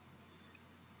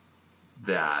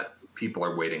that people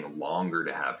are waiting longer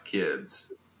to have kids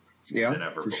than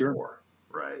ever before,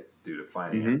 right? Due to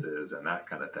finances and that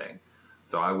kind of thing.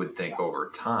 So I would think over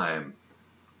time,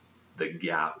 the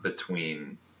gap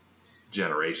between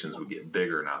generations would get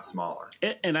bigger, not smaller.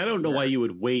 And I don't know why you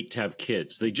would wait to have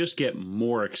kids. They just get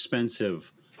more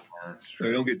expensive That's true.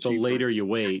 They don't get the cheaper. later you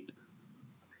wait.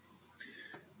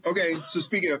 Okay, so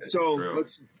speaking of,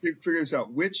 let's figure this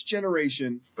out. Which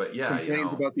generation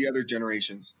complains about the other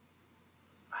generations?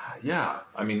 Yeah,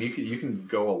 I mean, you can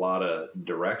go a lot of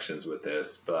directions with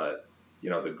this, but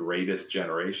the greatest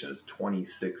generation is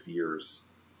 26 years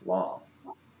long.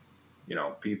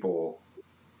 People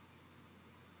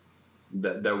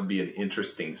that would be an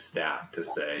interesting stat to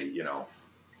say.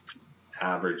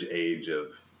 Average age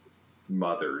of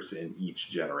mothers in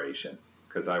each generation,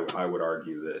 because I would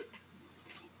argue that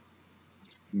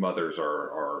mothers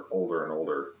are older and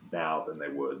older now than they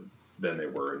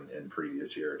were in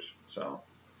previous years. So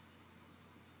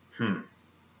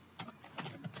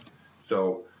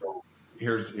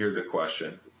here's a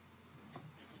question.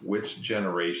 Which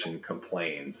generation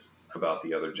complains about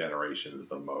the other generations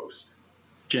the most?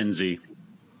 Gen Z.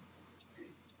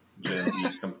 Gen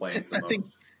Z complains the most.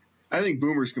 I think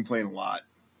boomers complain a lot.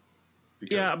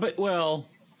 Yeah, but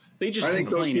they just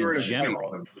complain in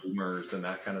general. Boomers and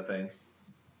that kind of thing.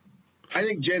 I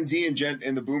think Gen Z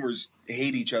and the boomers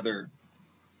hate each other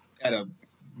at a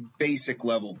basic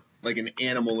level, like an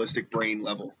animalistic brain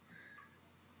level.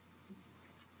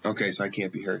 Okay, so I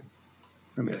can't be heard.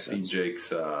 That makes sense. I see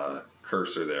Jake's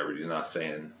cursor there, but he's not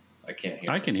saying I can't hear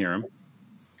him. I can hear him.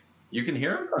 You can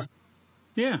hear him?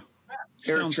 Yeah.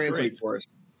 Eric, translate for us.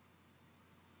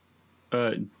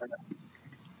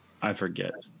 I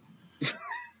forget.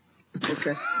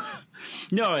 Okay.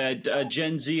 No,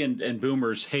 Gen Z and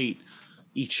boomers hate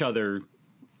each other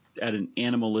at an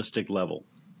animalistic level.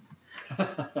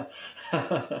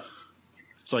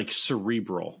 It's like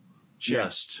cerebral.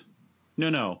 Just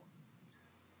no.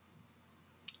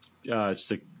 It's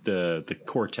the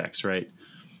cortex, right?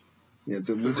 Yeah,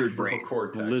 the lizard brain.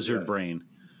 Lizard brain.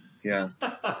 Yeah.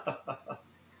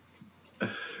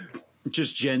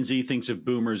 Just Gen Z thinks of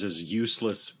boomers as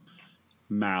useless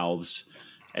mouths,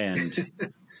 and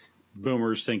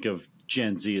boomers think of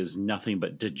Gen Z as nothing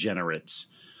but degenerates.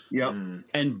 Yep.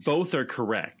 And both are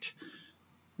correct.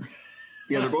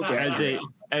 Yeah, they're both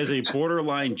as a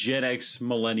borderline Gen X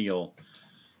millennial,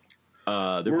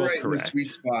 they're We're both right correct. in the sweet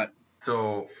spot.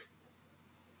 So,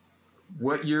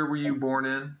 what year were you born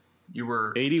in? You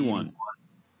were 81.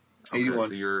 81.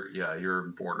 So you're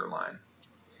borderline.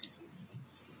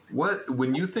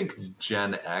 When you think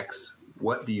Gen X,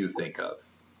 what do you think of,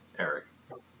 Eric?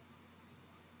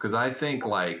 Because I think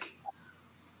like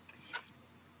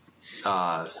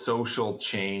social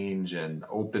change and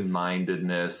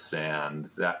open-mindedness and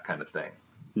that kind of thing.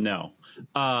 No.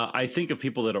 I think of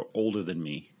people that are older than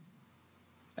me,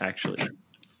 actually.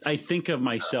 I think of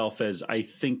myself as I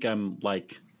think I'm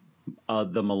like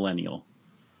the millennial.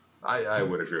 I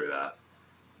would agree with that.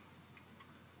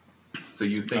 So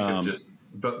you think of just,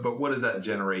 but what is that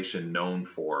generation known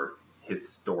for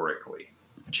historically?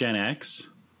 Gen X?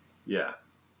 Yeah.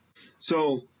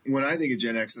 So when I think of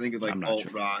Gen X, I think of like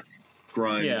alt rock,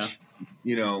 grunge,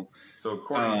 you know. So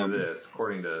according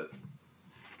to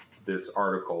this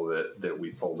article that we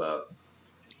pulled up,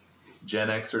 Gen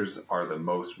Xers are the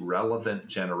most relevant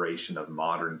generation of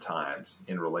modern times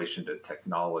in relation to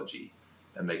technology,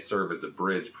 and they serve as a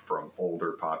bridge from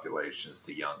older populations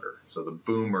to younger. So the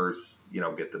boomers,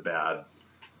 get the bad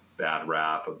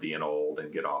rap of being old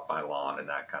and get off my lawn and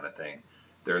that kind of thing.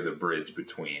 They're the bridge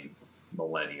between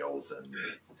millennials and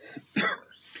boomers.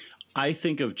 I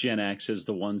think of Gen X as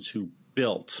the ones who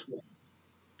built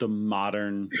the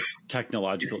modern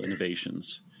technological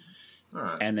innovations. All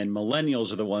right. And then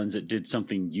millennials are the ones that did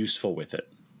something useful with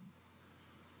it.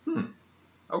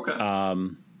 Okay.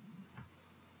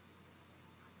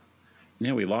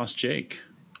 Yeah, we lost Jake.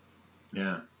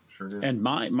 Yeah, sure did. And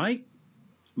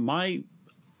my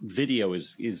video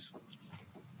is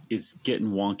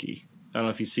getting wonky. I don't know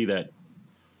if you see that,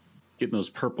 getting those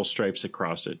purple stripes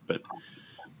across it, but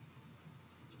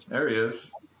there he is.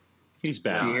 He's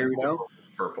back. Can you hear me now?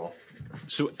 Purple.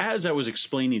 So as I was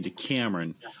explaining to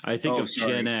Cameron, I think of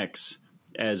Gen X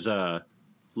as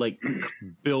like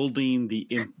building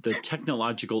the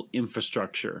technological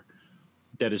infrastructure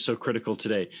that is so critical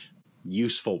today,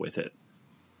 useful with it.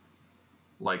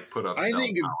 Like put up I cell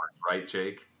think towers, right,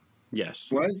 Jake? Yes.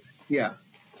 What? Yeah.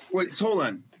 Wait, hold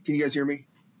on. Can you guys hear me?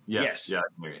 Yeah. Yes. Yeah, I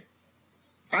can hear you.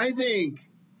 I think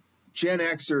Gen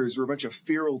Xers were a bunch of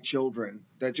feral children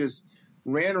that just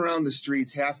ran around the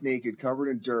streets half naked, covered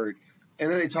in dirt,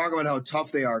 and then they talk about how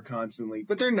tough they are constantly.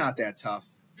 But they're not that tough.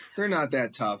 They're not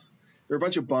that tough. They're a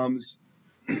bunch of bums.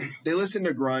 They listen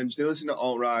to grunge. They listen to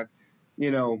alt rock.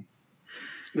 They're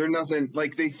nothing.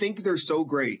 Like, they think they're so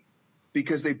great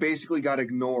because they basically got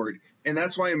ignored. And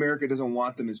that's why America doesn't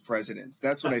want them as presidents.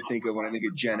 That's what I think of when I think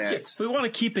of Gen X. We want to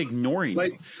keep ignoring.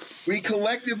 Like, we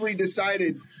collectively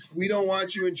decided we don't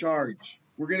want you in charge.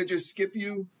 We're going to just skip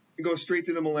you and go straight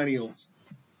to the millennials.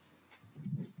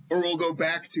 Or we'll go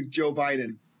back to Joe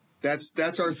Biden.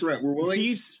 That's our threat. We're willing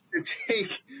to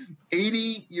take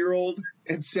 80-year-old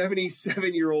and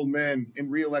 77-year-old men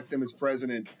and reelect them as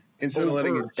president instead of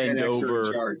letting a Gen Xer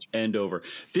in charge. And over.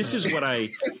 This is what I...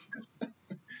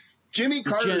 Jimmy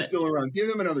Carter's still around. Give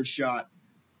him another shot.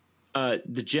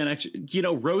 The Gen X...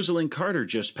 Rosalind Carter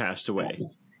just passed away.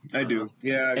 I do.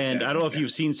 Yeah. And I don't know if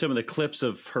you've seen some of the clips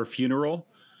of her funeral.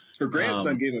 Her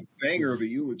grandson gave a banger of a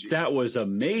eulogy. That was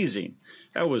amazing.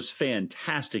 That was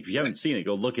fantastic. If you haven't seen it,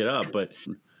 go look it up. But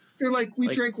they're like, we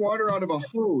drank water out of a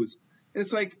hose. And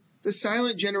it's like, the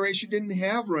silent generation didn't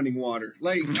have running water.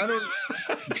 Like, I don't...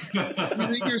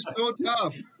 You think you're so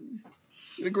tough.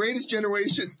 The greatest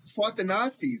generation fought the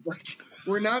Nazis. Like,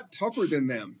 we're not tougher than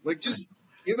them. Like, just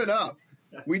give it up.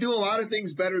 We do a lot of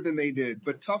things better than they did,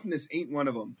 but toughness ain't one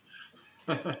of them.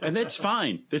 And that's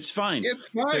fine. That's fine. It's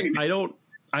fine.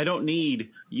 I don't need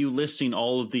you listing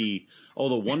all the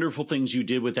wonderful things you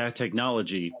did with that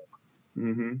technology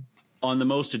on the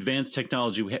most advanced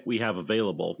technology we have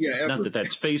available. Yeah, not that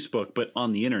that's Facebook, but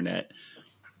on the internet.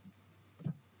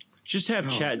 Just have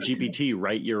ChatGPT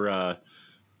write your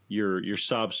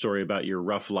sob story about your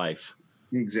rough life.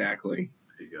 Exactly.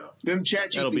 There you go. Then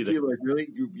ChatGPT, like, really?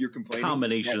 You're complaining?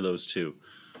 Combination of those two.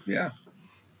 Yeah.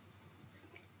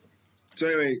 So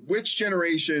anyway, which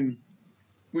generation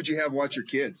would you have watch your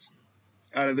kids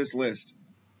out of this list?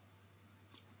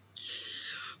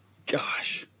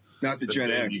 Gosh. Not the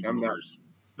Gen X.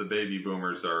 The baby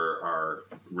boomers are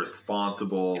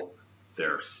responsible.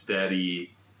 They're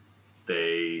steady.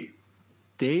 They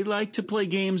like to play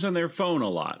games on their phone a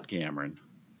lot, Cameron.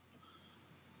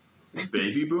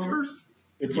 Baby boomers?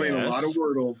 They're playing a lot of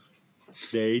Wordle.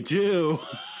 They do.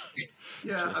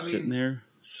 Yeah, Just sitting there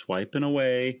swiping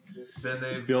away. Then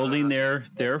they've building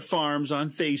their farms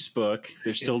on Facebook.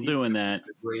 They're still doing that.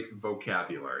 Great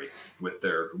vocabulary with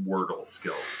their Wordle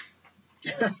skills.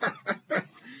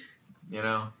 You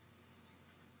know,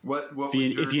 what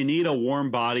if you need a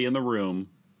warm body in the room,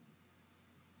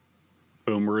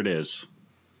 Boomer it is.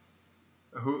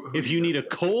 Who if you need a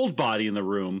cold body in the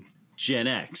room, Gen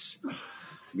X.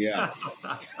 Yeah.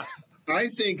 I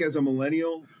think as a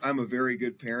millennial, I'm a very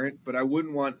good parent, but I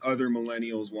wouldn't want other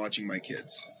millennials watching my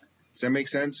kids. Does that make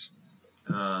sense?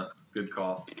 Good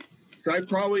call. So I'd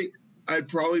probably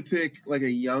pick like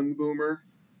a young boomer.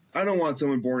 I don't want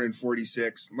someone born in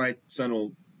 46. My son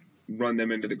will run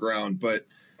them into the ground, but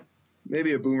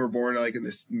maybe a boomer born like in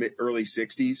the early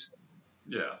 60s.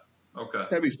 Yeah. Okay.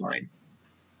 That'd be fine.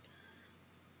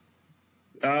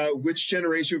 Which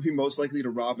generation would be most likely to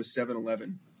rob a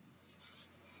 7-Eleven?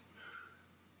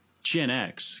 Gen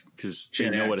X, because they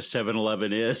know what a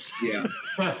 7-Eleven is. Yeah.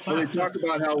 Well, they talk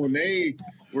about how when they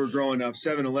were growing up,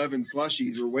 7-Eleven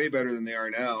slushies were way better than they are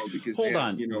now because Hold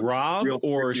on, rob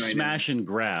or smash and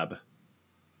grab?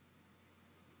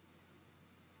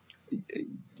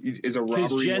 Is a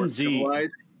robbery Gen more Z,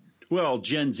 civilized? Well,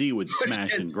 Gen Z would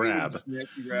smash Gen and Z grab. would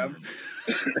smash and grab.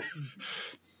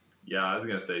 Yeah, I was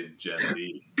gonna say Gen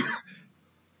Z.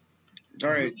 All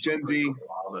right, Gen Z.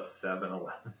 The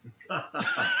 7-Eleven.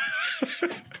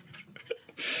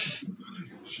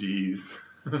 Jeez.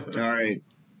 All right.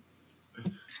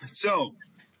 So,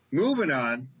 moving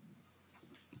on.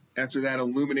 After that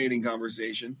illuminating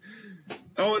conversation.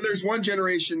 Oh, and there's one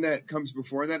generation that comes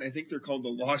before that. I think they're called the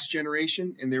Lost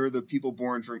Generation, and they were the people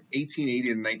born from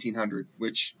 1880 to 1900,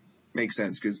 which makes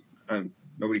sense because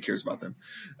nobody cares about them.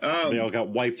 They all got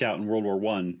wiped out in World War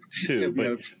I, too.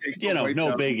 But,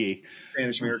 no biggie.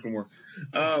 Spanish-American War.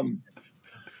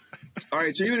 All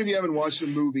right, so even if you haven't watched the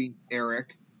movie,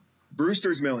 Eric,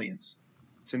 Brewster's Millions.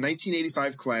 It's a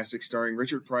 1985 classic starring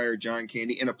Richard Pryor, John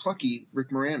Candy, and a plucky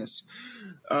Rick Moranis.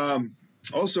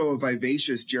 Also a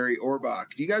vivacious Jerry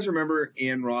Orbach. Do you guys remember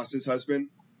Ann Ross's husband?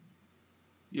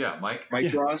 Yeah, Mike.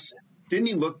 Ross. Didn't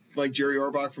he look like Jerry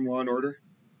Orbach from Law and Order?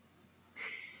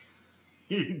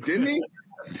 Didn't he?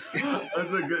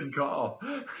 That's a good call.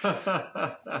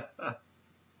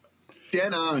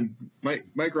 Dead on.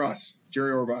 Mike Ross,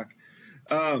 Jerry Orbach.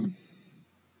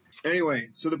 Anyway,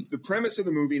 so the premise of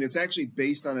the movie, and it's actually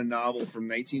based on a novel from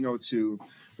 1902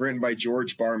 written by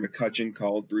George Barr McCutcheon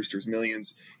called Brewster's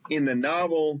Millions. In the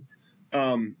novel,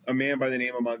 a man by the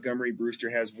name of Montgomery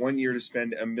Brewster has 1 year to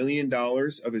spend $1 million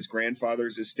of his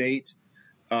grandfather's estate.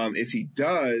 If he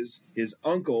does, his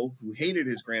uncle, who hated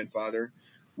his grandfather,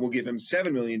 will give him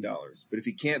 $7 million. But if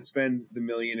he can't spend the $1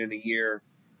 million in a year,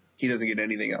 he doesn't get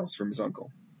anything else from his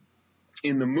uncle.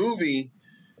 In the movie,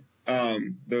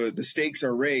 the stakes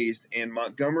are raised, and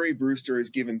Montgomery Brewster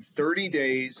is given 30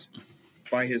 days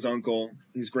by his uncle,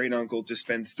 his great uncle, to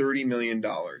spend $30 million.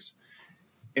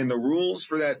 And the rules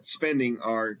for that spending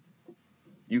are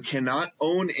you cannot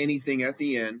own anything at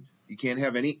the end. You can't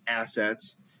have any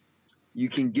assets. You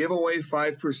can give away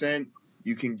 5%.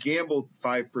 You can gamble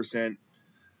 5%.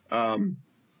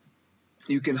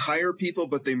 You can hire people,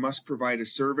 but they must provide a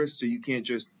service. So you can't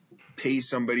just pay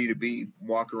somebody to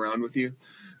walk around with you.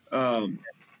 And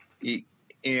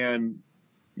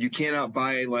you cannot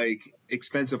buy like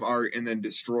expensive art and then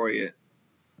destroy it.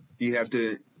 You have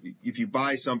to, if you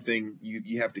buy something,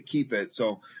 you have to keep it.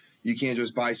 So you can't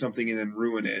just buy something and then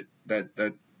ruin it.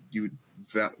 That you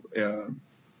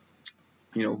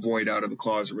void out of the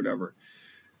clause or whatever.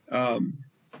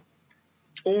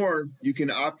 Or you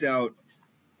can opt out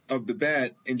of the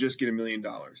bet and just get $1 million.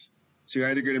 So you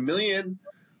either get $1 million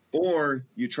or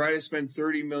you try to spend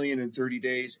 $30 million in 30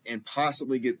 days and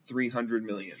possibly get $300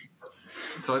 million.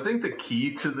 So I think the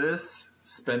key to this,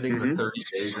 spending the 30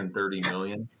 days and $30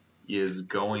 million, is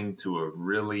going to a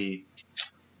really,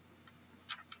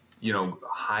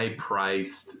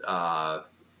 high-priced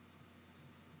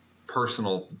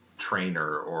personal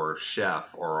trainer or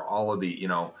chef or all of the,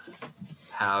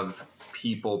 have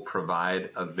people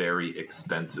provide a very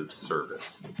expensive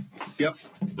service. Yep.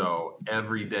 So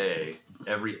every day,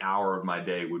 every hour of my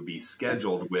day would be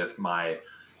scheduled with my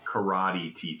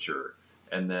karate teacher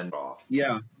and then off.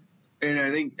 Yeah. And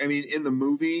I mean, in the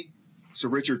movie, so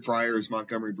Richard Pryor is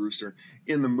Montgomery Brewster.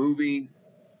 In the movie,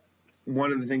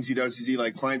 one of the things he does is he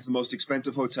finds the most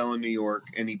expensive hotel in New York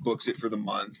and he books it for the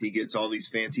month. He gets all these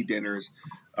fancy dinners.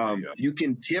 You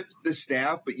can tip the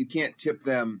staff, but you can't tip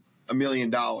them $1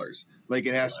 million.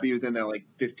 It has to be within that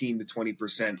 15 to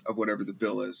 20% of whatever the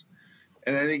bill is.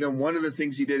 And I think one of the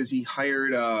things he did is he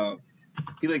hired,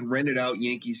 he rented out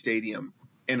Yankee Stadium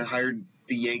and hired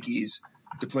the Yankees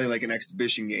to play like an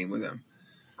exhibition game with him.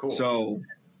 Cool. So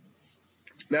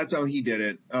that's how he did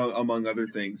it, among other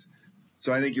things.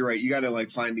 So I think you're right. You got to like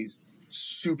find these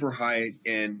super high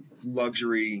end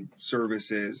luxury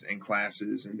services and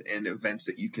classes and events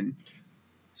that you can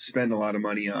spend a lot of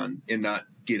money on and not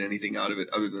get anything out of it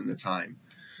other than the time.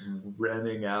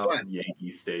 Renting out Yankee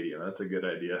Stadium. That's a good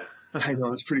idea. I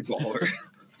know, it's pretty baller.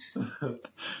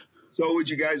 So would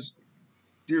you guys,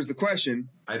 here's the question.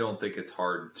 I don't think it's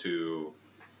hard to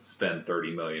spend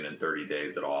 $30 million in 30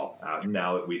 days at all.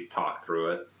 Now that we've talked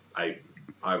through it,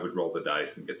 I would roll the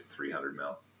dice and get to 300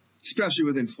 mil. Especially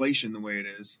with inflation the way it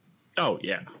is. Oh,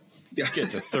 yeah. Yeah. Get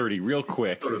to 30 real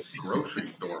quick. Go to the grocery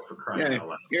store for crying out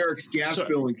loud. Eric's gas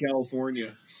bill in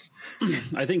California.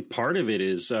 I think part of it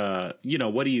is,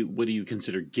 what do you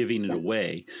consider giving it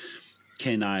away?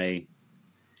 Can I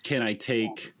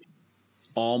take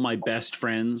all my best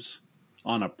friends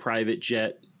on a private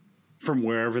jet from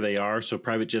wherever they are? So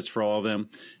private jets for all of them.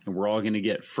 And we're all going to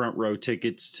get front row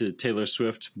tickets to Taylor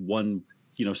Swift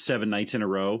 7 nights in a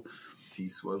row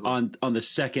on the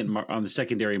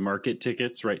secondary market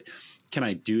tickets, right? Can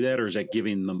I do that, or is that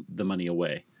giving the money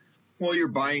away? Well, you're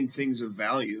buying things of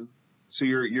value. So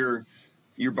you're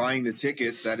buying the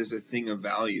tickets. That is a thing of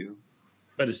value.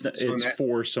 But it's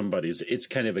for somebody. It's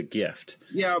kind of a gift.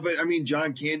 Yeah, but I mean,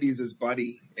 John Candy is his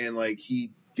buddy, and like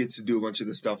he gets to do a bunch of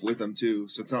the stuff with him too.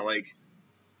 So it's not like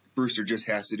Brewster just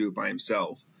has to do it by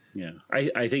himself. Yeah,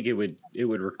 I think it would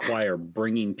require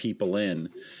bringing people in,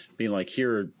 being like,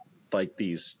 here are like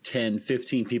these 10,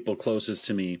 15 people closest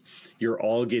to me. You're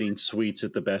all getting suites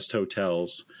at the best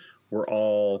hotels. We're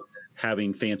all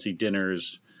having fancy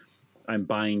dinners. I'm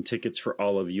buying tickets for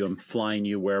all of you. I'm flying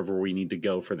you wherever we need to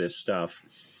go for this stuff.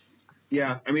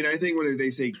 Yeah, I mean, I think when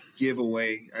they say give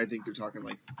away, I think they're talking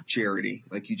like charity,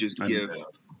 like you just give.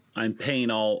 I'm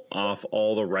paying off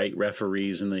all the right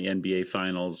referees in the NBA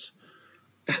finals.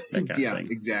 Yeah,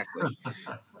 exactly.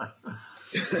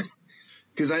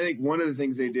 Because I think one of the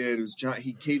things they did was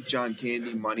he gave John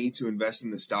Candy money to invest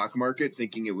in the stock market,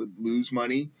 thinking it would lose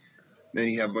money. Then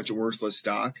he'd have a bunch of worthless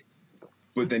stock,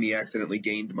 but then he accidentally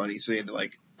gained money, so he had to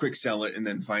like quick sell it and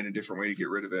then find a different way to get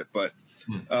rid of it. But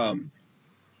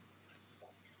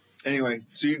anyway,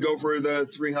 so you'd go for the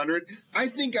 300. I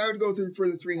think I would go for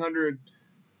the 300,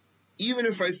 even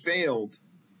if I failed.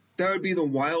 That would be the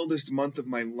wildest month of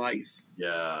my life.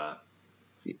 Yeah.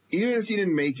 Even if you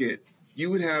didn't make it,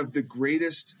 you would have the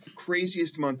greatest,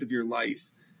 craziest month of your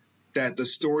life that the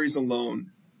stories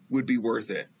alone would be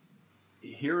worth it.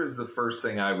 Here is the first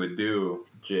thing I would do,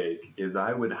 Jake, is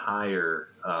I would hire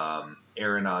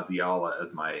Aaron Asiala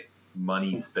as my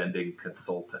money spending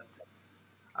consultant.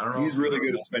 I don't know. He's really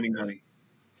good at spending money.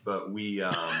 But we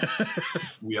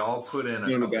all put in a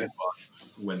couple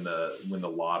bucks when the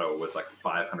lotto was like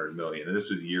 500 million. And this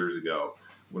was years ago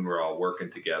when we were all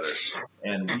working together.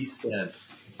 And we spent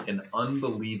an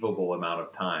unbelievable amount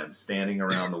of time standing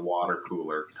around the water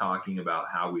cooler talking about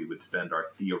how we would spend our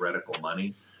theoretical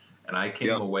money. And I came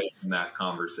away from that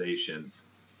conversation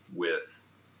with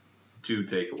two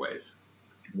takeaways.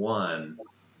 One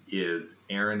is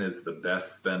Aaron is the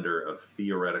best spender of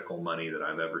theoretical money that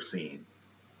I've ever seen.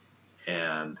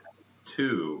 And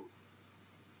two,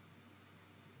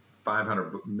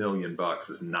 500 million bucks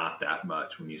is not that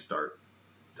much when you start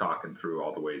talking through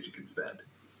all the ways you can spend.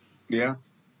 Yeah.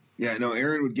 Yeah, no,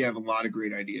 Aaron would have a lot of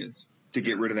great ideas to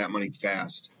get rid of that money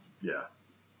fast. Yeah.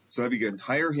 So that'd be good.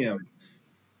 Hire him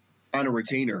on a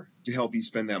retainer to help you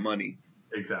spend that money.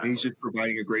 Exactly. And he's just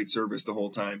providing a great service the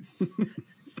whole time.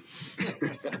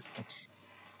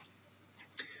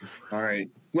 All right.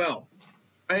 Well,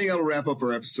 I think that'll wrap up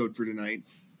our episode for tonight.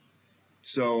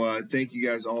 So thank you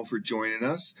guys all for joining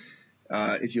us.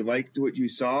 If you liked what you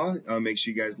saw, make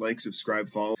sure you guys like, subscribe,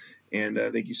 follow. And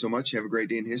thank you so much. Have a great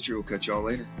day in history. We'll catch y'all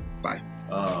later. Bye.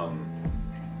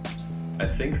 I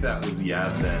think that was the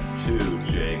advent, too,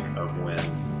 Jake, of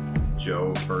when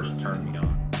Joe first turned me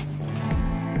on.